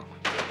along.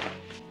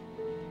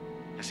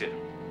 That's it.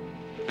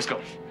 Let's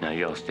go. Now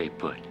y'all stay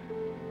put.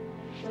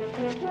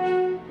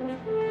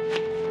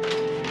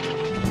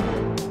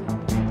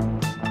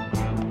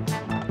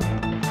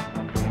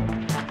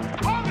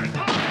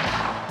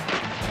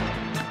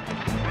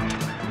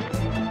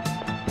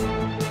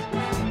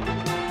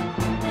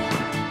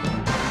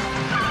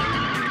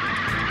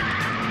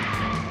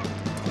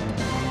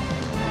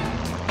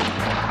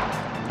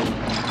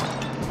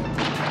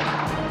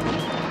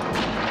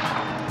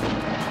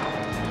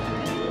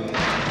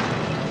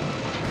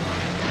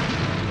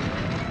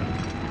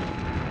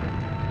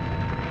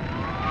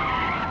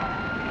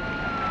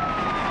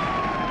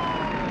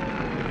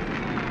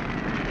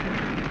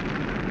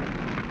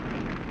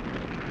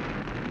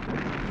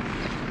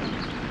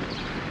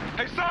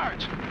 Hey,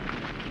 Sarge!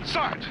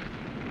 Sarge!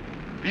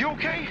 Are you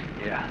okay?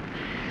 Yeah.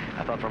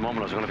 I thought for a moment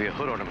it was going to be a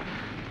hood ornament.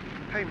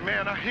 Hey,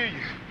 man, I hear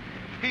you.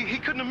 He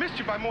couldn't have missed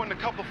you by more than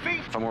a couple of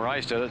feet. From where I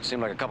stood, it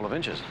seemed like a couple of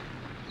inches.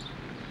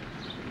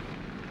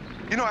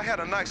 You know, I had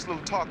a nice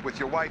little talk with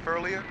your wife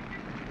earlier,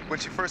 when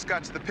she first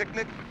got to the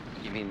picnic.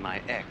 You mean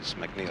my ex,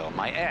 McNeil,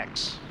 my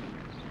ex.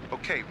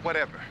 Okay,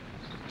 whatever.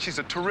 She's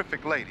a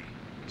terrific lady.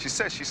 She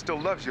says she still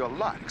loves you a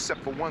lot,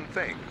 except for one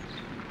thing.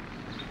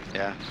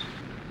 Yeah?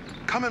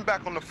 Coming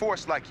back on the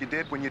force like you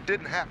did when you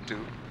didn't have to,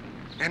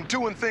 and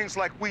doing things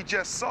like we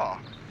just saw.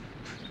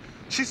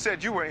 She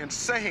said you were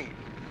insane,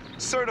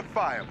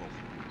 certifiable.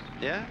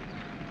 Yeah?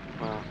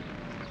 Well,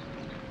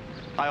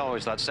 I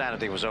always thought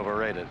sanity was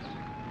overrated.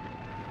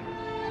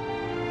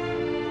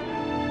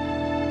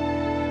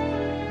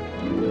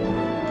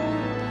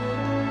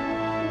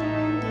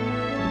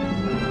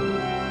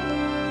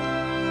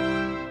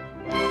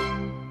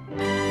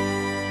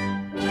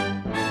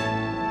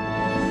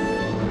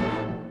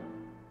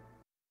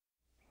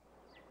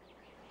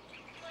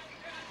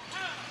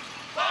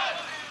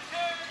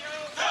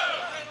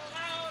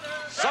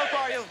 So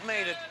far, you've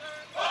made it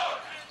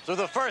through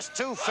the first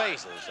 2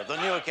 phases of the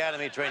new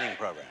Academy training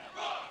program.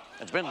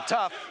 It's been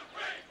tough.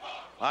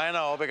 I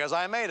know, because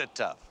I made it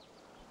tough.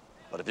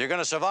 But if you're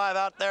going to survive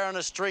out there on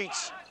the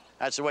streets,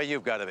 that's the way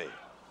you've got to be.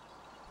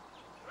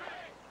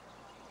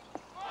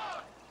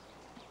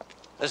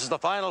 This is the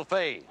final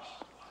phase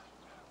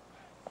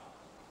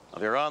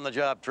of your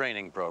on-the-job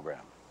training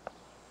program.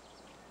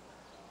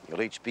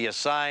 You'll each be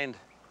assigned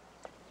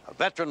a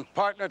veteran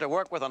partner to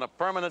work with on a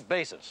permanent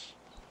basis.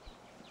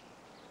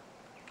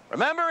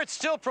 Remember, it's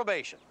still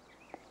probation.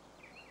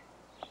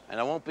 And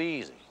it won't be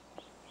easy.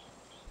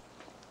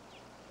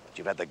 But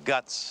you've had the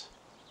guts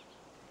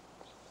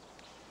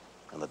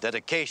and the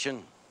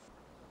dedication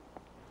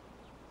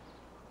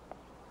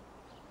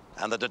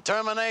and the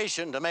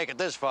determination to make it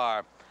this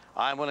far.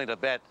 I'm willing to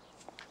bet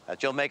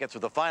that you'll make it through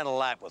the final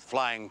lap with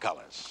flying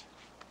colors.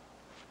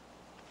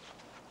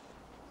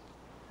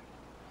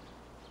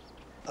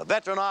 The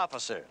veteran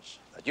officers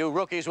that you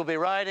rookies will be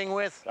riding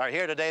with are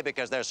here today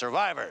because they're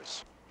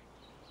survivors.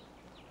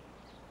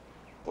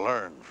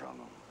 Learn from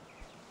them.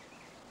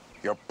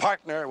 Your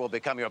partner will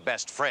become your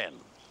best friend.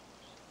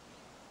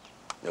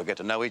 You'll get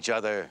to know each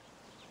other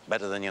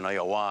better than you know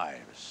your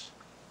wives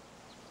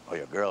or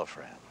your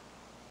girlfriend.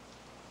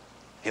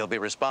 He'll be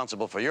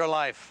responsible for your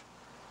life,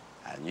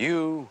 and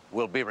you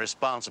will be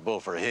responsible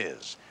for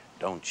his.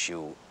 Don't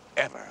you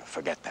ever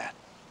forget that.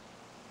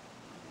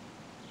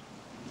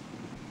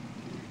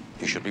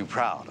 You should be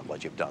proud of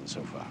what you've done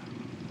so far.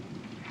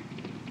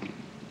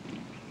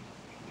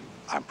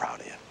 I'm proud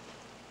of you.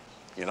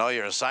 You know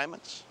your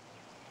assignments?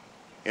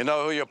 You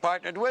know who you're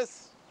partnered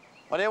with?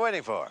 What are you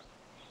waiting for?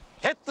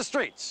 Hit the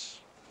streets.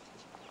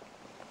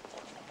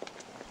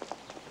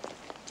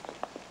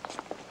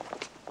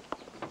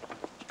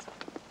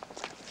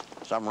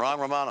 Something wrong,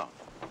 Romano?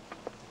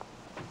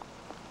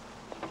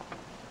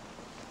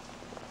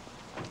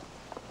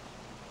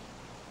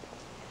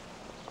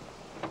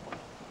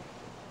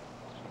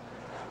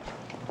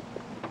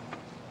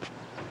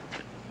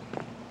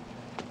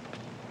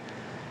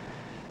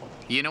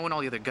 You know, when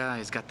all the other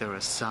guys got their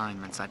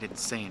assignments, I didn't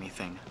say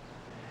anything.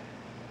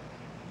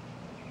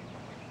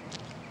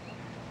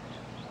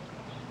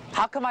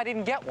 How come I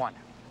didn't get one?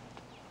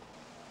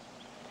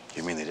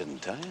 You mean they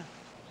didn't tell you?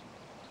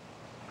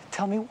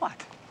 Tell me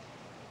what?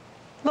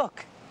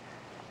 Look,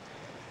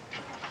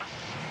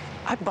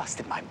 I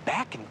busted my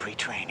back in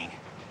pre-training.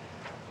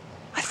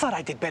 I thought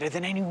I did better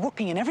than any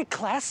rookie in every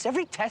class,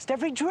 every test,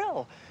 every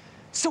drill.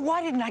 So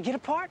why didn't I get a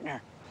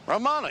partner?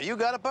 Romano, you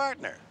got a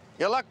partner.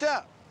 You lucked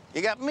out.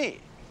 You got me.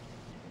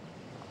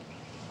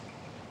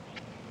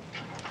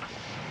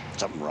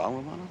 Something wrong,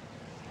 Romano?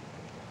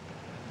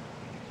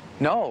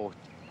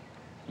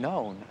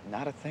 No,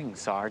 not a thing,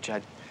 Sarge.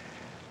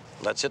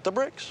 Let's hit the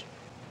bricks.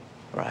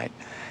 Right.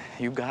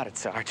 You got it,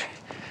 Sarge.